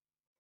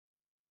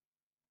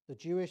 The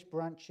Jewish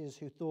branches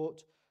who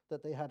thought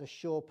that they had a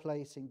sure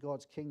place in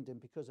God's kingdom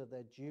because of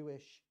their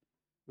Jewish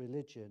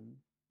religion,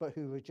 but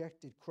who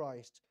rejected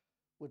Christ,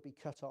 would be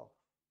cut off.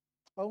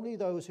 Only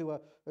those who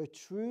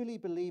truly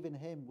believe in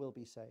him will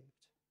be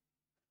saved.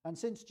 And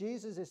since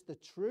Jesus is the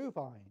true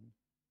vine,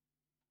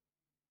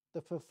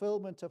 the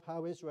fulfillment of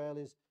how Israel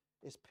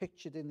is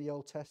pictured in the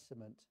Old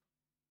Testament,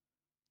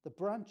 the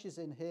branches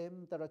in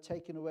him that are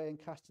taken away and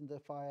cast into the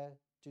fire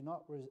do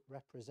not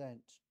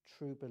represent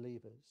true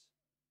believers,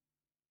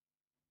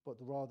 but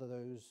rather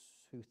those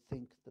who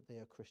think that they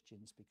are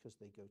Christians because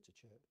they go to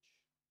church.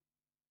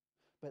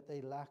 But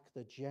they lack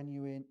the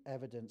genuine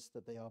evidence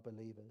that they are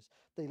believers.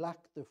 They lack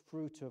the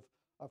fruit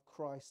of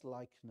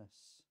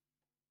Christ-likeness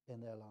in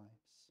their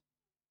lives.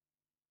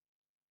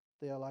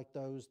 They are like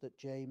those that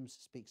James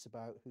speaks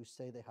about who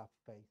say they have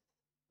faith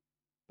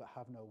but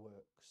have no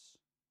works.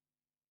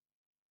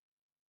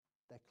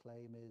 Their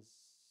claim is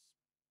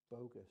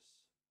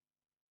bogus.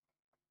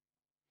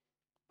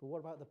 But what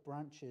about the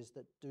branches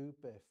that do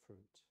bear fruit?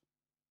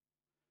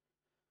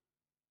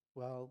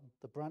 Well,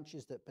 the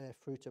branches that bear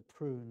fruit are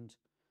pruned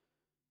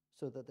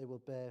so that they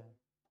will bear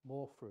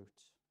more fruit,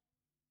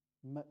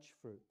 much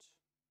fruit.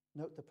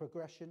 Note the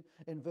progression.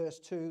 In verse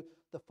 2,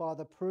 the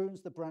Father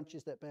prunes the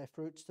branches that bear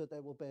fruit so they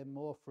will bear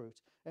more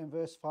fruit. In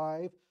verse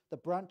 5, the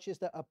branches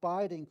that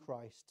abide in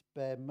Christ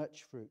bear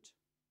much fruit.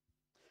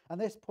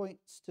 And this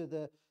points to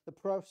the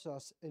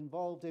process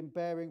involved in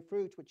bearing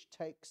fruit, which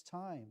takes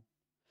time.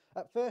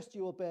 At first,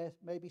 you will bear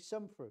maybe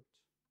some fruit.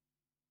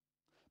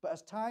 But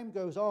as time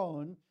goes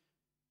on,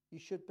 you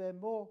should bear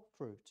more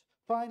fruit.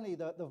 Finally,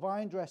 the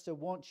vine dresser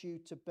wants you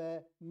to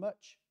bear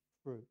much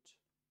fruit.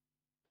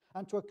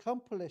 And to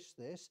accomplish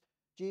this,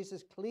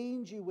 Jesus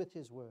cleans you with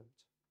his word.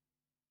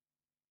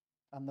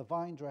 And the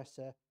vine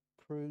dresser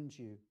prunes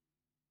you.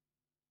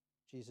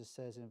 Jesus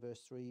says in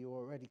verse 3, you are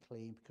already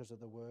clean because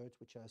of the word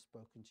which I have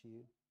spoken to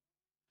you.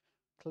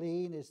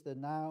 Clean is the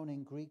noun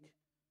in Greek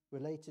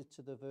related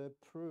to the verb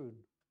prune,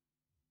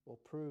 or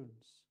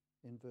prunes,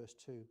 in verse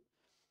 2.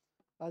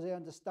 As I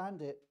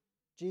understand it,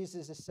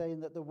 Jesus is saying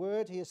that the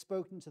word he has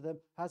spoken to them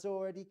has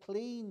already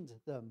cleaned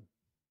them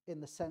in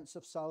the sense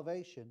of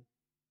salvation.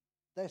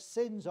 Their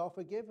sins are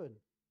forgiven.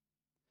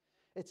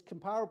 It's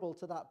comparable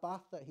to that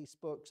bath that he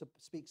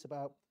speaks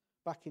about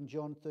back in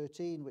John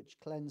 13, which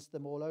cleansed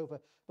them all over.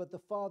 But the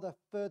Father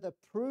further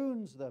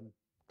prunes them,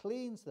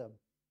 cleans them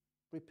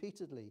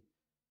repeatedly.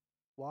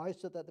 Why?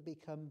 So that they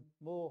become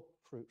more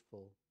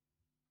fruitful.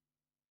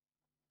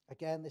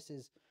 Again, this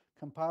is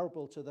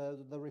comparable to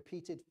the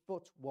repeated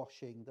foot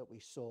washing that we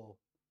saw.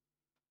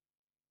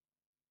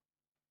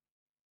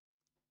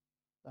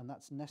 And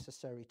that's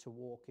necessary to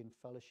walk in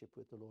fellowship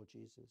with the Lord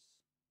Jesus.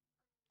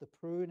 The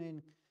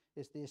pruning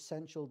is the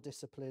essential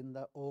discipline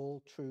that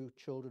all true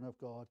children of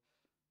God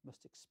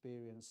must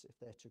experience if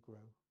they're to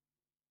grow.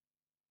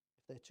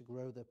 If they're to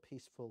grow the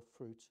peaceful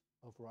fruit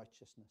of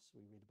righteousness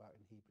we read about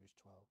in Hebrews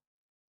 12.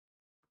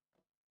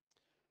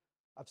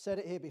 I've said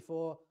it here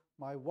before,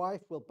 my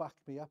wife will back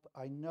me up.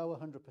 I know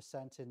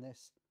 100% in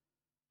this.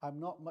 I'm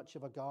not much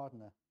of a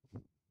gardener.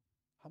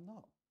 I'm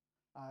not.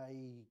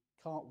 I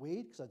can't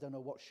weed because I don't know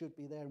what should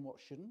be there and what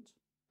shouldn't.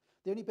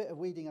 The only bit of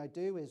weeding I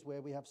do is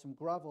where we have some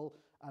gravel,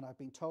 and I've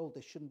been told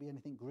there shouldn't be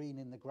anything green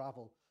in the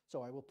gravel.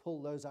 So I will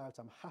pull those out.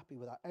 I'm happy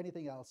with that.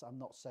 Anything else, I'm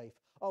not safe.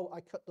 Oh,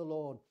 I cut the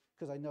lawn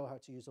because I know how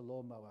to use a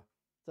lawnmower.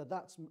 So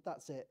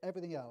that's it.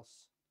 Everything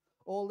else,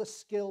 all the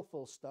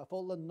skillful stuff,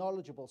 all the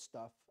knowledgeable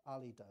stuff,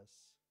 Ali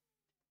does.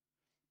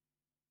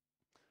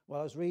 Well,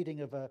 I was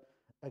reading of a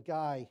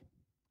guy,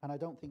 and I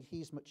don't think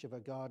he's much of a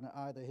gardener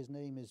either. His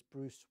name is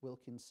Bruce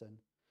Wilkinson.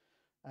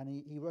 And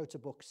he wrote a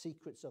book,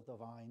 Secrets of the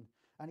Vine.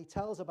 And he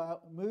tells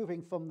about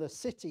moving from the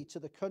city to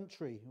the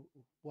country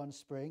one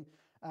spring,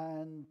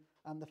 and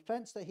the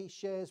fence that he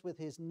shares with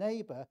his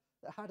neighbor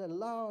that had a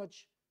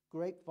large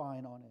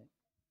grapevine on it.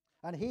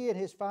 And he and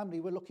his family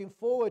were looking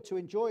forward to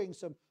enjoying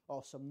some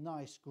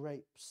nice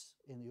grapes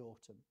in the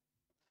autumn.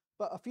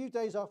 But a few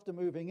days after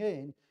moving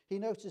in, he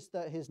noticed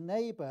that his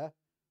neighbor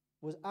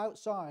was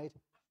outside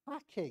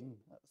hacking,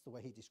 that's the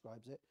way he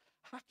describes it,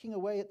 hacking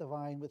away at the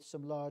vine with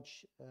some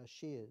large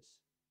shears.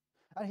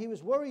 And he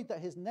was worried that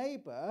his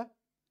neighbor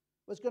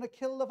was going to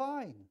kill the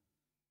vine.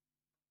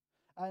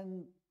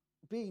 And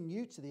being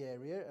new to the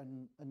area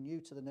and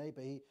new to the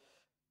neighbor,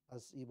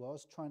 as he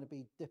was trying to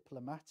be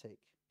diplomatic,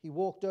 he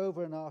walked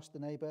over and asked the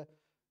neighbor,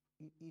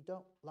 you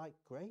don't like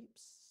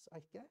grapes, I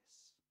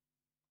guess?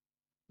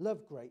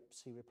 Love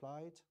grapes, he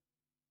replied.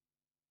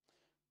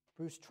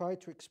 Bruce tried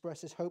to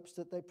express his hopes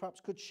that they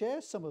perhaps could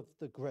share some of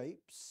the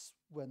grapes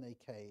when they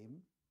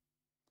came,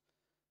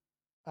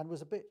 and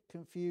was a bit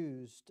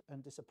confused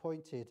and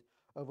disappointed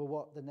over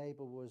what the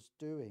neighbor was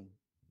doing.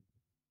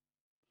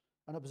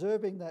 And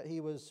observing that he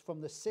was from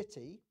the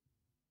city,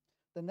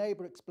 the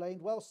neighbor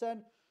explained, well,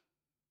 son,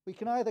 we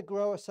can either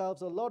grow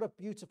ourselves a lot of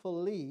beautiful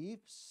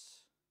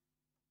leaves,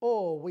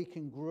 or we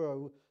can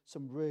grow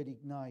some really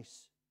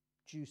nice,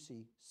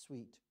 juicy,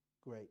 sweet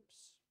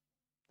grapes.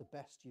 The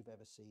best you've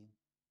ever seen.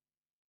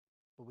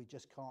 But we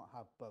just can't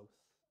have both.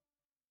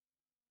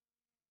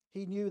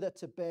 He knew that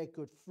to bear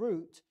good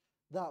fruit,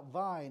 that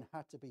vine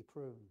had to be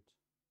pruned.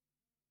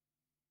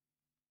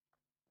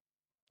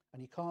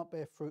 And you can't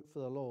bear fruit for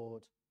the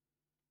Lord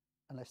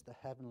unless the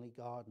heavenly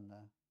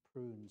gardener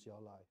prunes your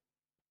life.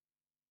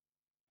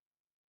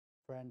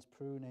 Friends,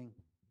 pruning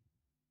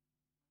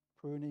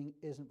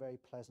isn't very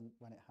pleasant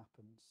when it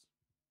happens,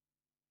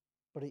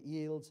 but it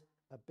yields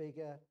a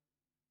bigger,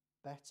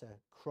 better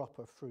crop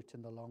of fruit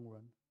in the long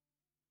run.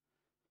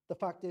 The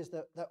fact is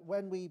that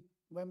when we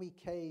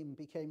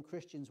became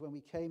Christians, when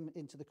we came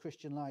into the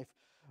Christian life,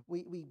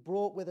 we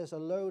brought with us a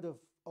load of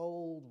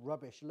old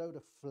rubbish, a load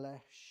of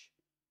flesh,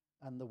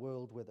 and the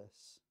world with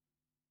us.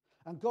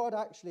 And God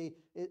actually,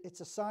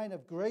 it's a sign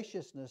of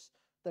graciousness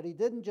that he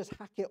didn't just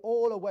hack it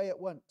all away at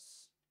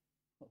once.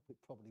 Well, we'd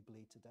probably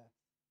bleed to death.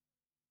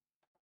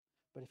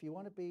 But if you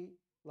want to be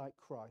like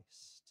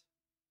Christ,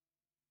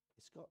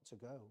 it's got to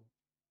go.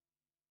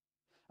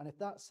 And if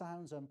that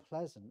sounds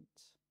unpleasant,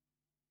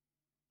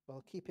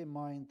 well, keep in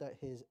mind that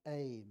his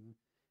aim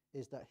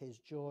is that his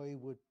joy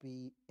would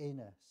be in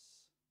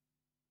us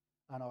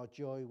and our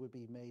joy would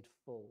be made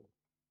full.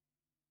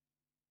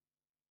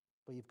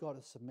 But you've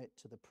got to submit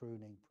to the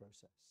pruning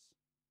process,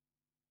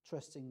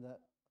 trusting that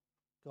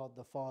God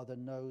the Father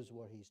knows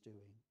what he's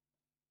doing.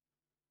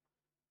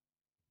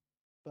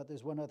 But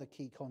there's one other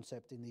key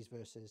concept in these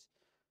verses,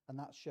 and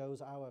that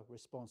shows our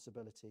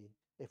responsibility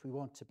if we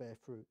want to bear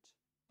fruit.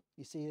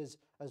 You see,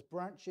 as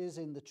branches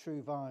in the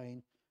true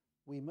vine,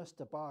 we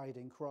must abide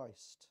in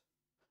Christ.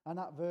 And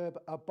that verb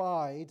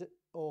abide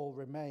or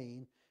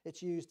remain,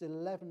 it's used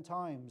 11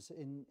 times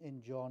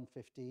in John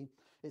 15.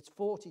 It's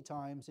 40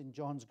 times in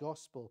John's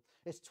Gospel.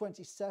 It's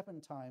 27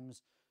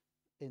 times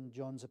in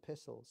John's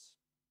epistles.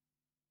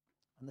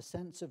 And the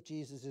sense of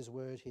Jesus'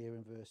 word here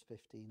in verse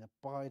 15,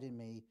 abide in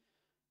me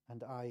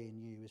and I in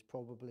you, is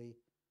probably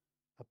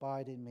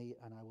abide in me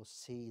and I will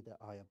see that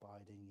I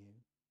abide in you.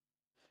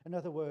 In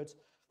other words,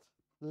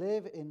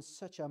 live in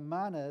such a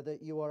manner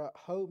that you are at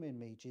home in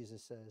me,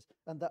 Jesus says,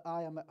 and that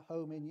I am at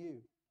home in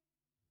you.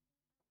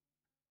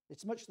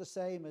 It's much the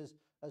same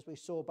as we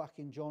saw back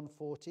in John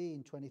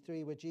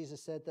 14:23, where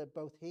Jesus said that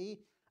both he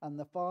and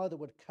the Father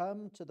would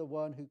come to the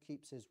one who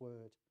keeps his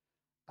word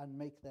and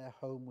make their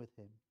home with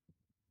him.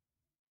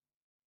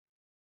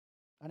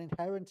 And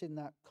inherent in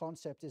that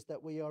concept is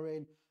that we are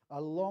in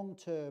a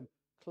long-term,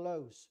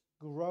 close,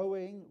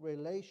 growing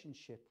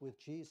relationship with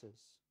Jesus.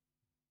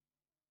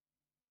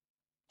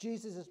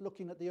 Jesus is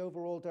looking at the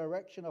overall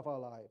direction of our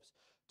lives.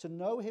 To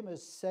know him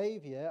as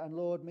Savior and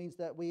Lord means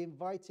that we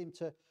invite him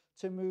to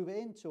move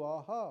into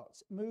our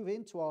hearts, move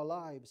into our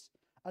lives,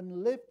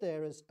 and live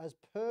there as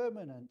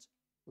permanent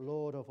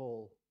Lord of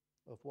all,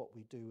 of what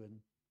we do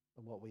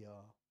and what we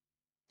are.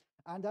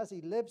 And as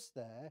he lives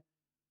there,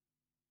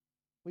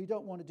 we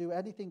don't want to do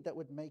anything that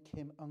would make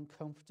him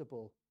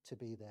uncomfortable to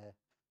be there.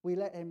 We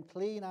let him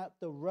clean out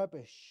the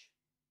rubbish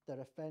that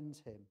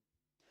offends him.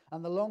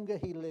 And the longer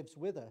he lives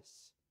with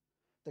us,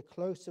 the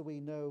closer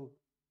we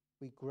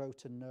grow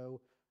to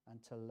know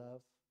and to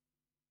love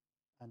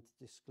and to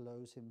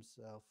disclose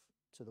himself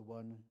to the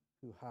one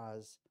who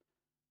has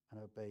and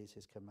obeys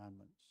his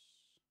commandments.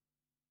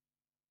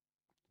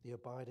 The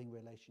abiding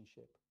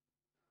relationship.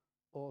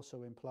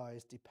 also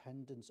implies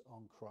dependence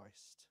on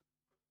Christ.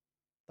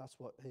 That's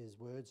what his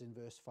words in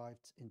verse 5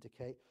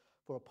 indicate.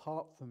 For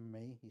apart from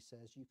me, he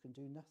says, you can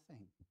do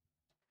nothing.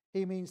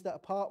 He means that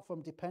apart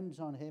from dependence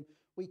on him,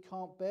 we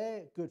can't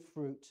bear good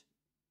fruit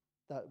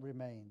that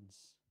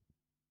remains.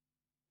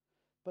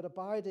 But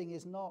abiding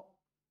is not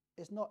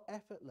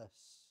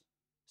effortless.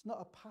 It's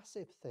not a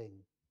passive thing.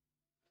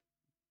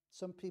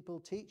 Some people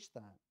teach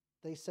that.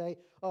 They say,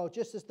 oh,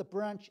 just as the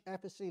branch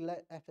effortlessly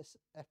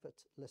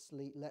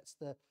lets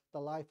the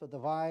life of the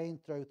vine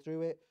flow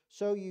through it,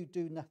 so you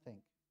do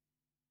nothing.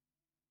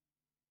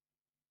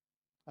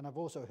 And I've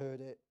also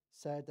heard it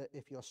said that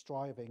if you're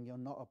striving, you're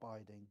not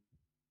abiding.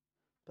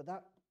 But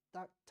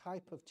that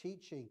type of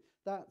teaching,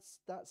 that's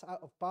out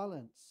of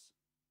balance.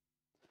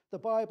 The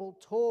Bible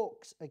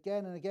talks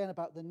again and again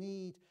about the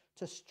need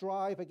to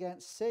strive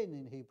against sin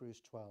in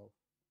Hebrews 12.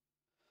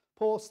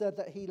 Paul said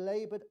that he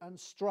labored and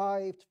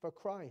strived for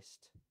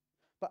Christ,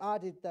 but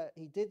added that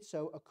he did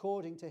so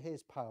according to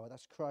his power.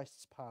 That's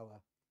Christ's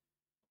power,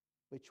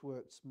 which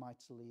works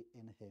mightily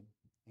in him,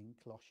 in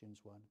Colossians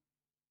 1.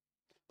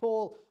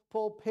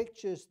 Paul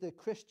pictures the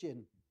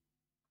Christian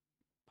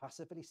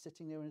passively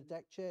sitting there in a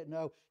deck chair.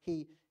 No,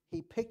 he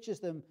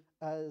pictures them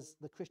as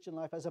the Christian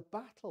life as a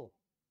battle,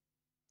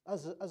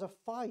 as a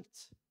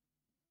fight,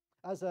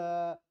 as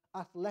an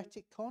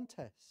athletic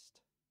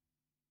contest.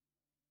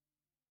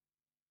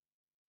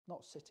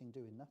 Not sitting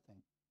doing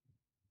nothing.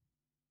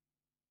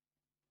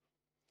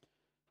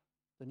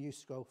 The New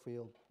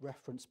Schofield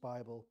Reference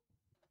Bible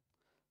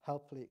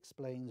helpfully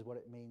explains what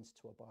it means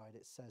to abide.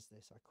 It says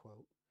this, I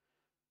quote,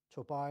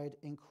 "To abide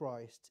in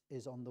Christ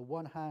is on the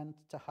one hand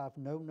to have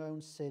no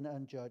known sin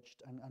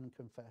unjudged and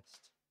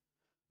unconfessed,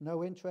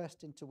 no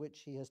interest into which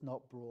he has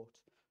not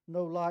brought,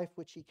 no life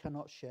which he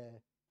cannot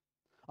share.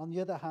 On the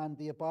other hand,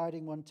 the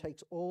abiding one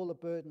takes all the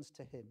burdens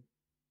to him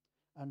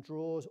and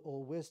draws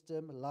all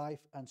wisdom,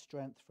 life, and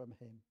strength from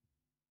him.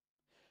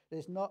 It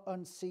is not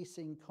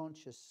unceasing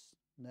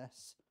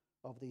consciousness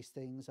of these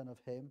things and of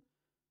him,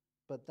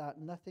 but that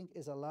nothing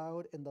is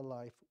allowed in the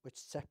life which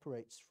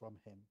separates from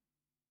him."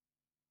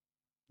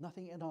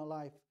 Nothing in our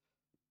life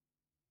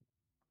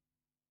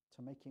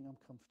to make him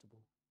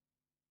uncomfortable.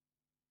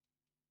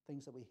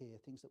 Things that we hear,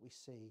 things that we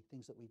see,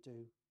 things that we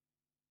do.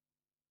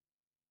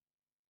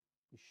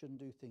 We shouldn't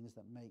do things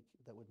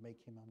that would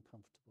make him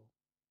uncomfortable.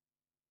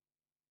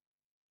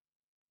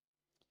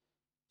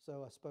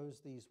 So I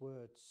suppose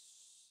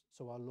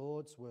our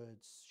Lord's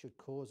words should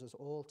cause us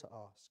all to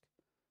ask,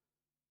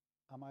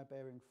 am I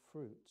bearing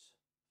fruit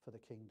for the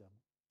kingdom?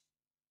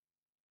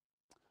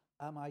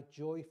 Am I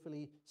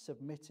joyfully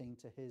submitting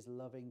to his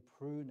loving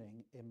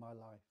pruning in my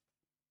life?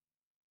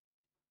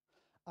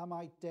 Am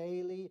I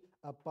daily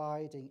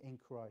abiding in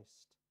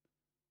Christ,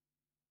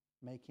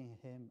 making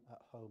him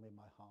at home in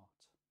my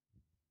heart?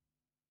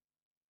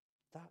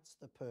 That's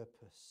the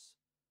purpose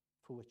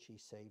for which he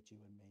saved you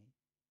and me.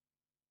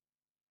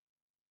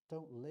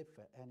 Don't live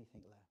for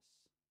anything less.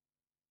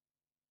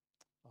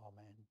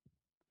 Amen.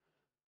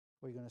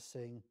 We're going to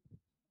sing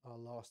our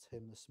last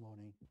hymn this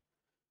morning.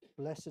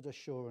 Blessed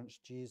Assurance,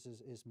 Jesus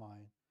is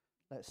mine.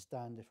 Let's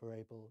stand if we're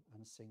able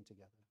and sing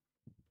together.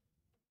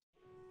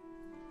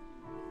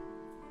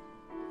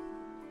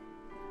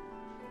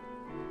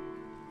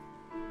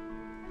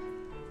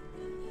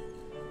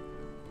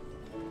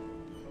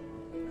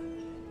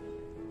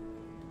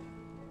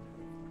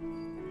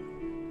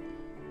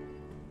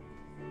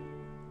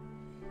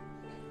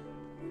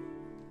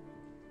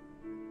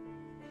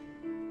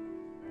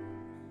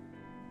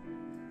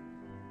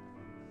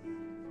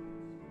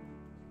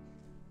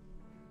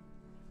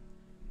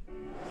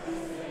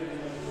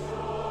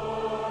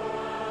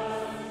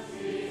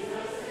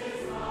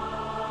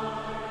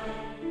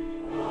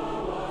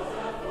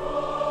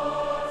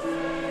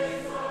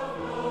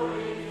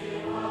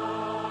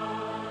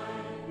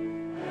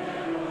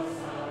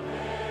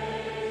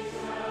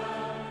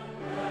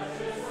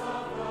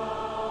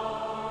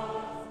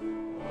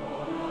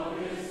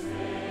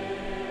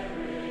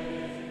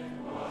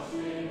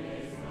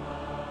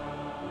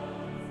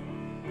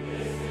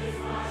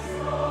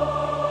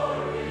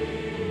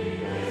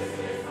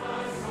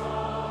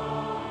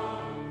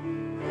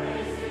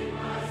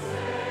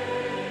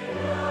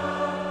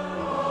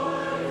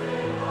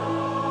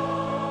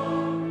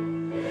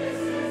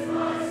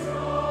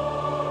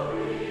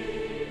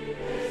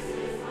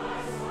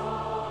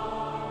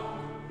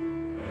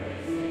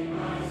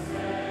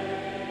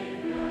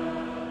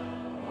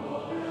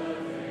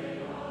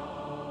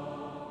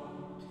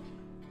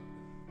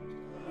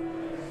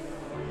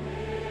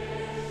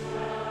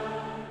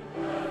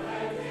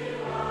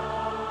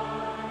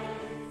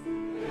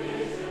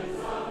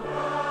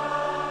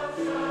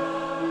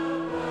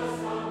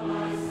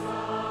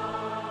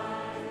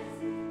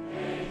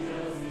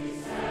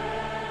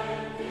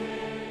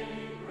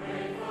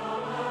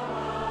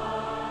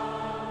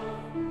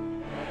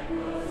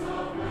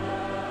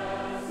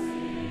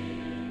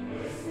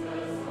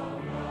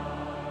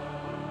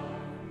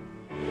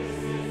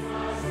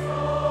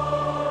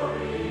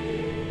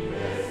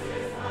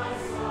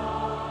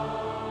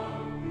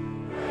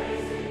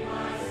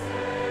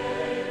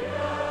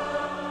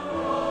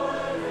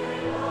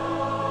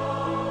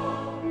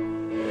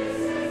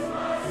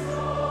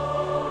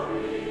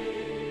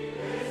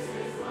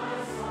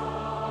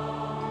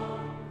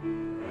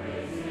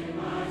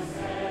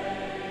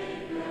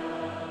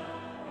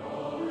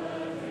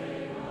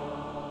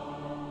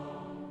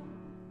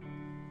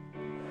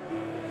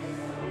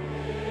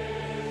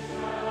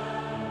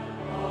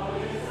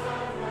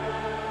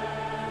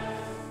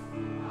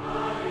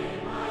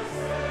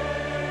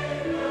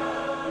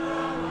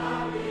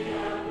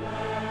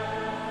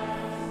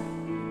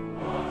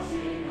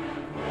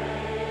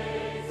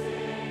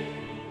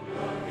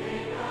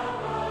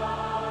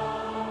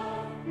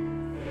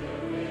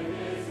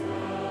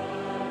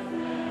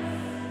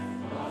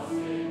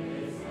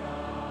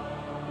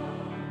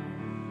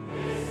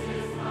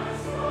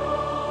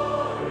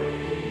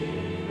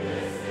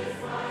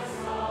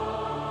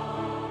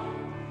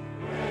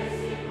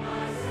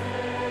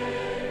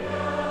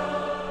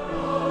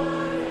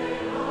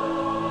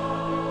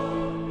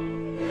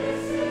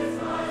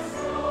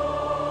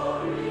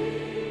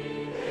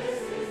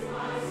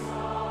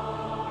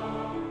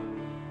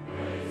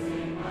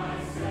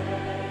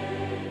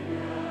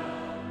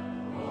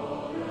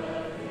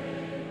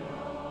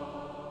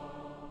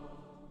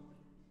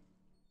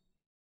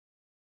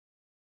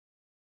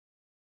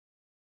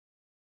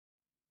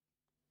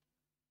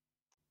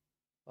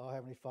 Oh,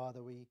 Heavenly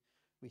Father, we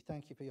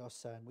thank you for your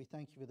Son. We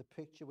thank you for the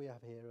picture we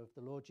have here of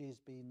the Lord Jesus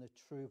being the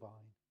true vine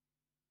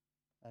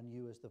and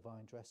you as the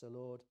vine dresser.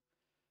 Lord,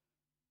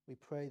 we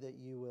pray that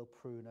you will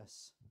prune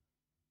us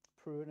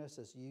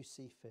as you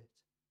see fit,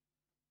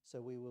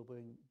 so we will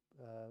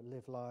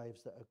live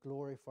lives that are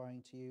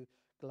glorifying to you,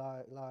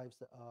 lives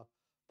that are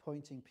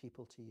pointing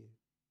people to you,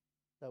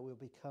 that we'll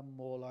become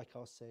more like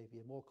our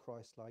Saviour, more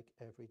Christ-like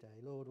every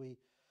day. Lord,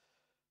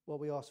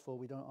 what we ask for,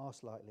 we don't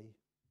ask lightly.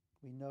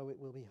 We know it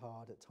will be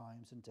hard at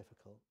times and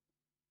difficult,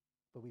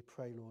 but we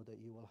pray, Lord, that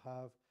you will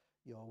have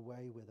your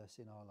way with us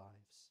in our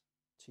lives.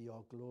 To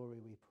your glory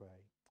we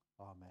pray.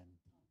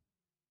 Amen.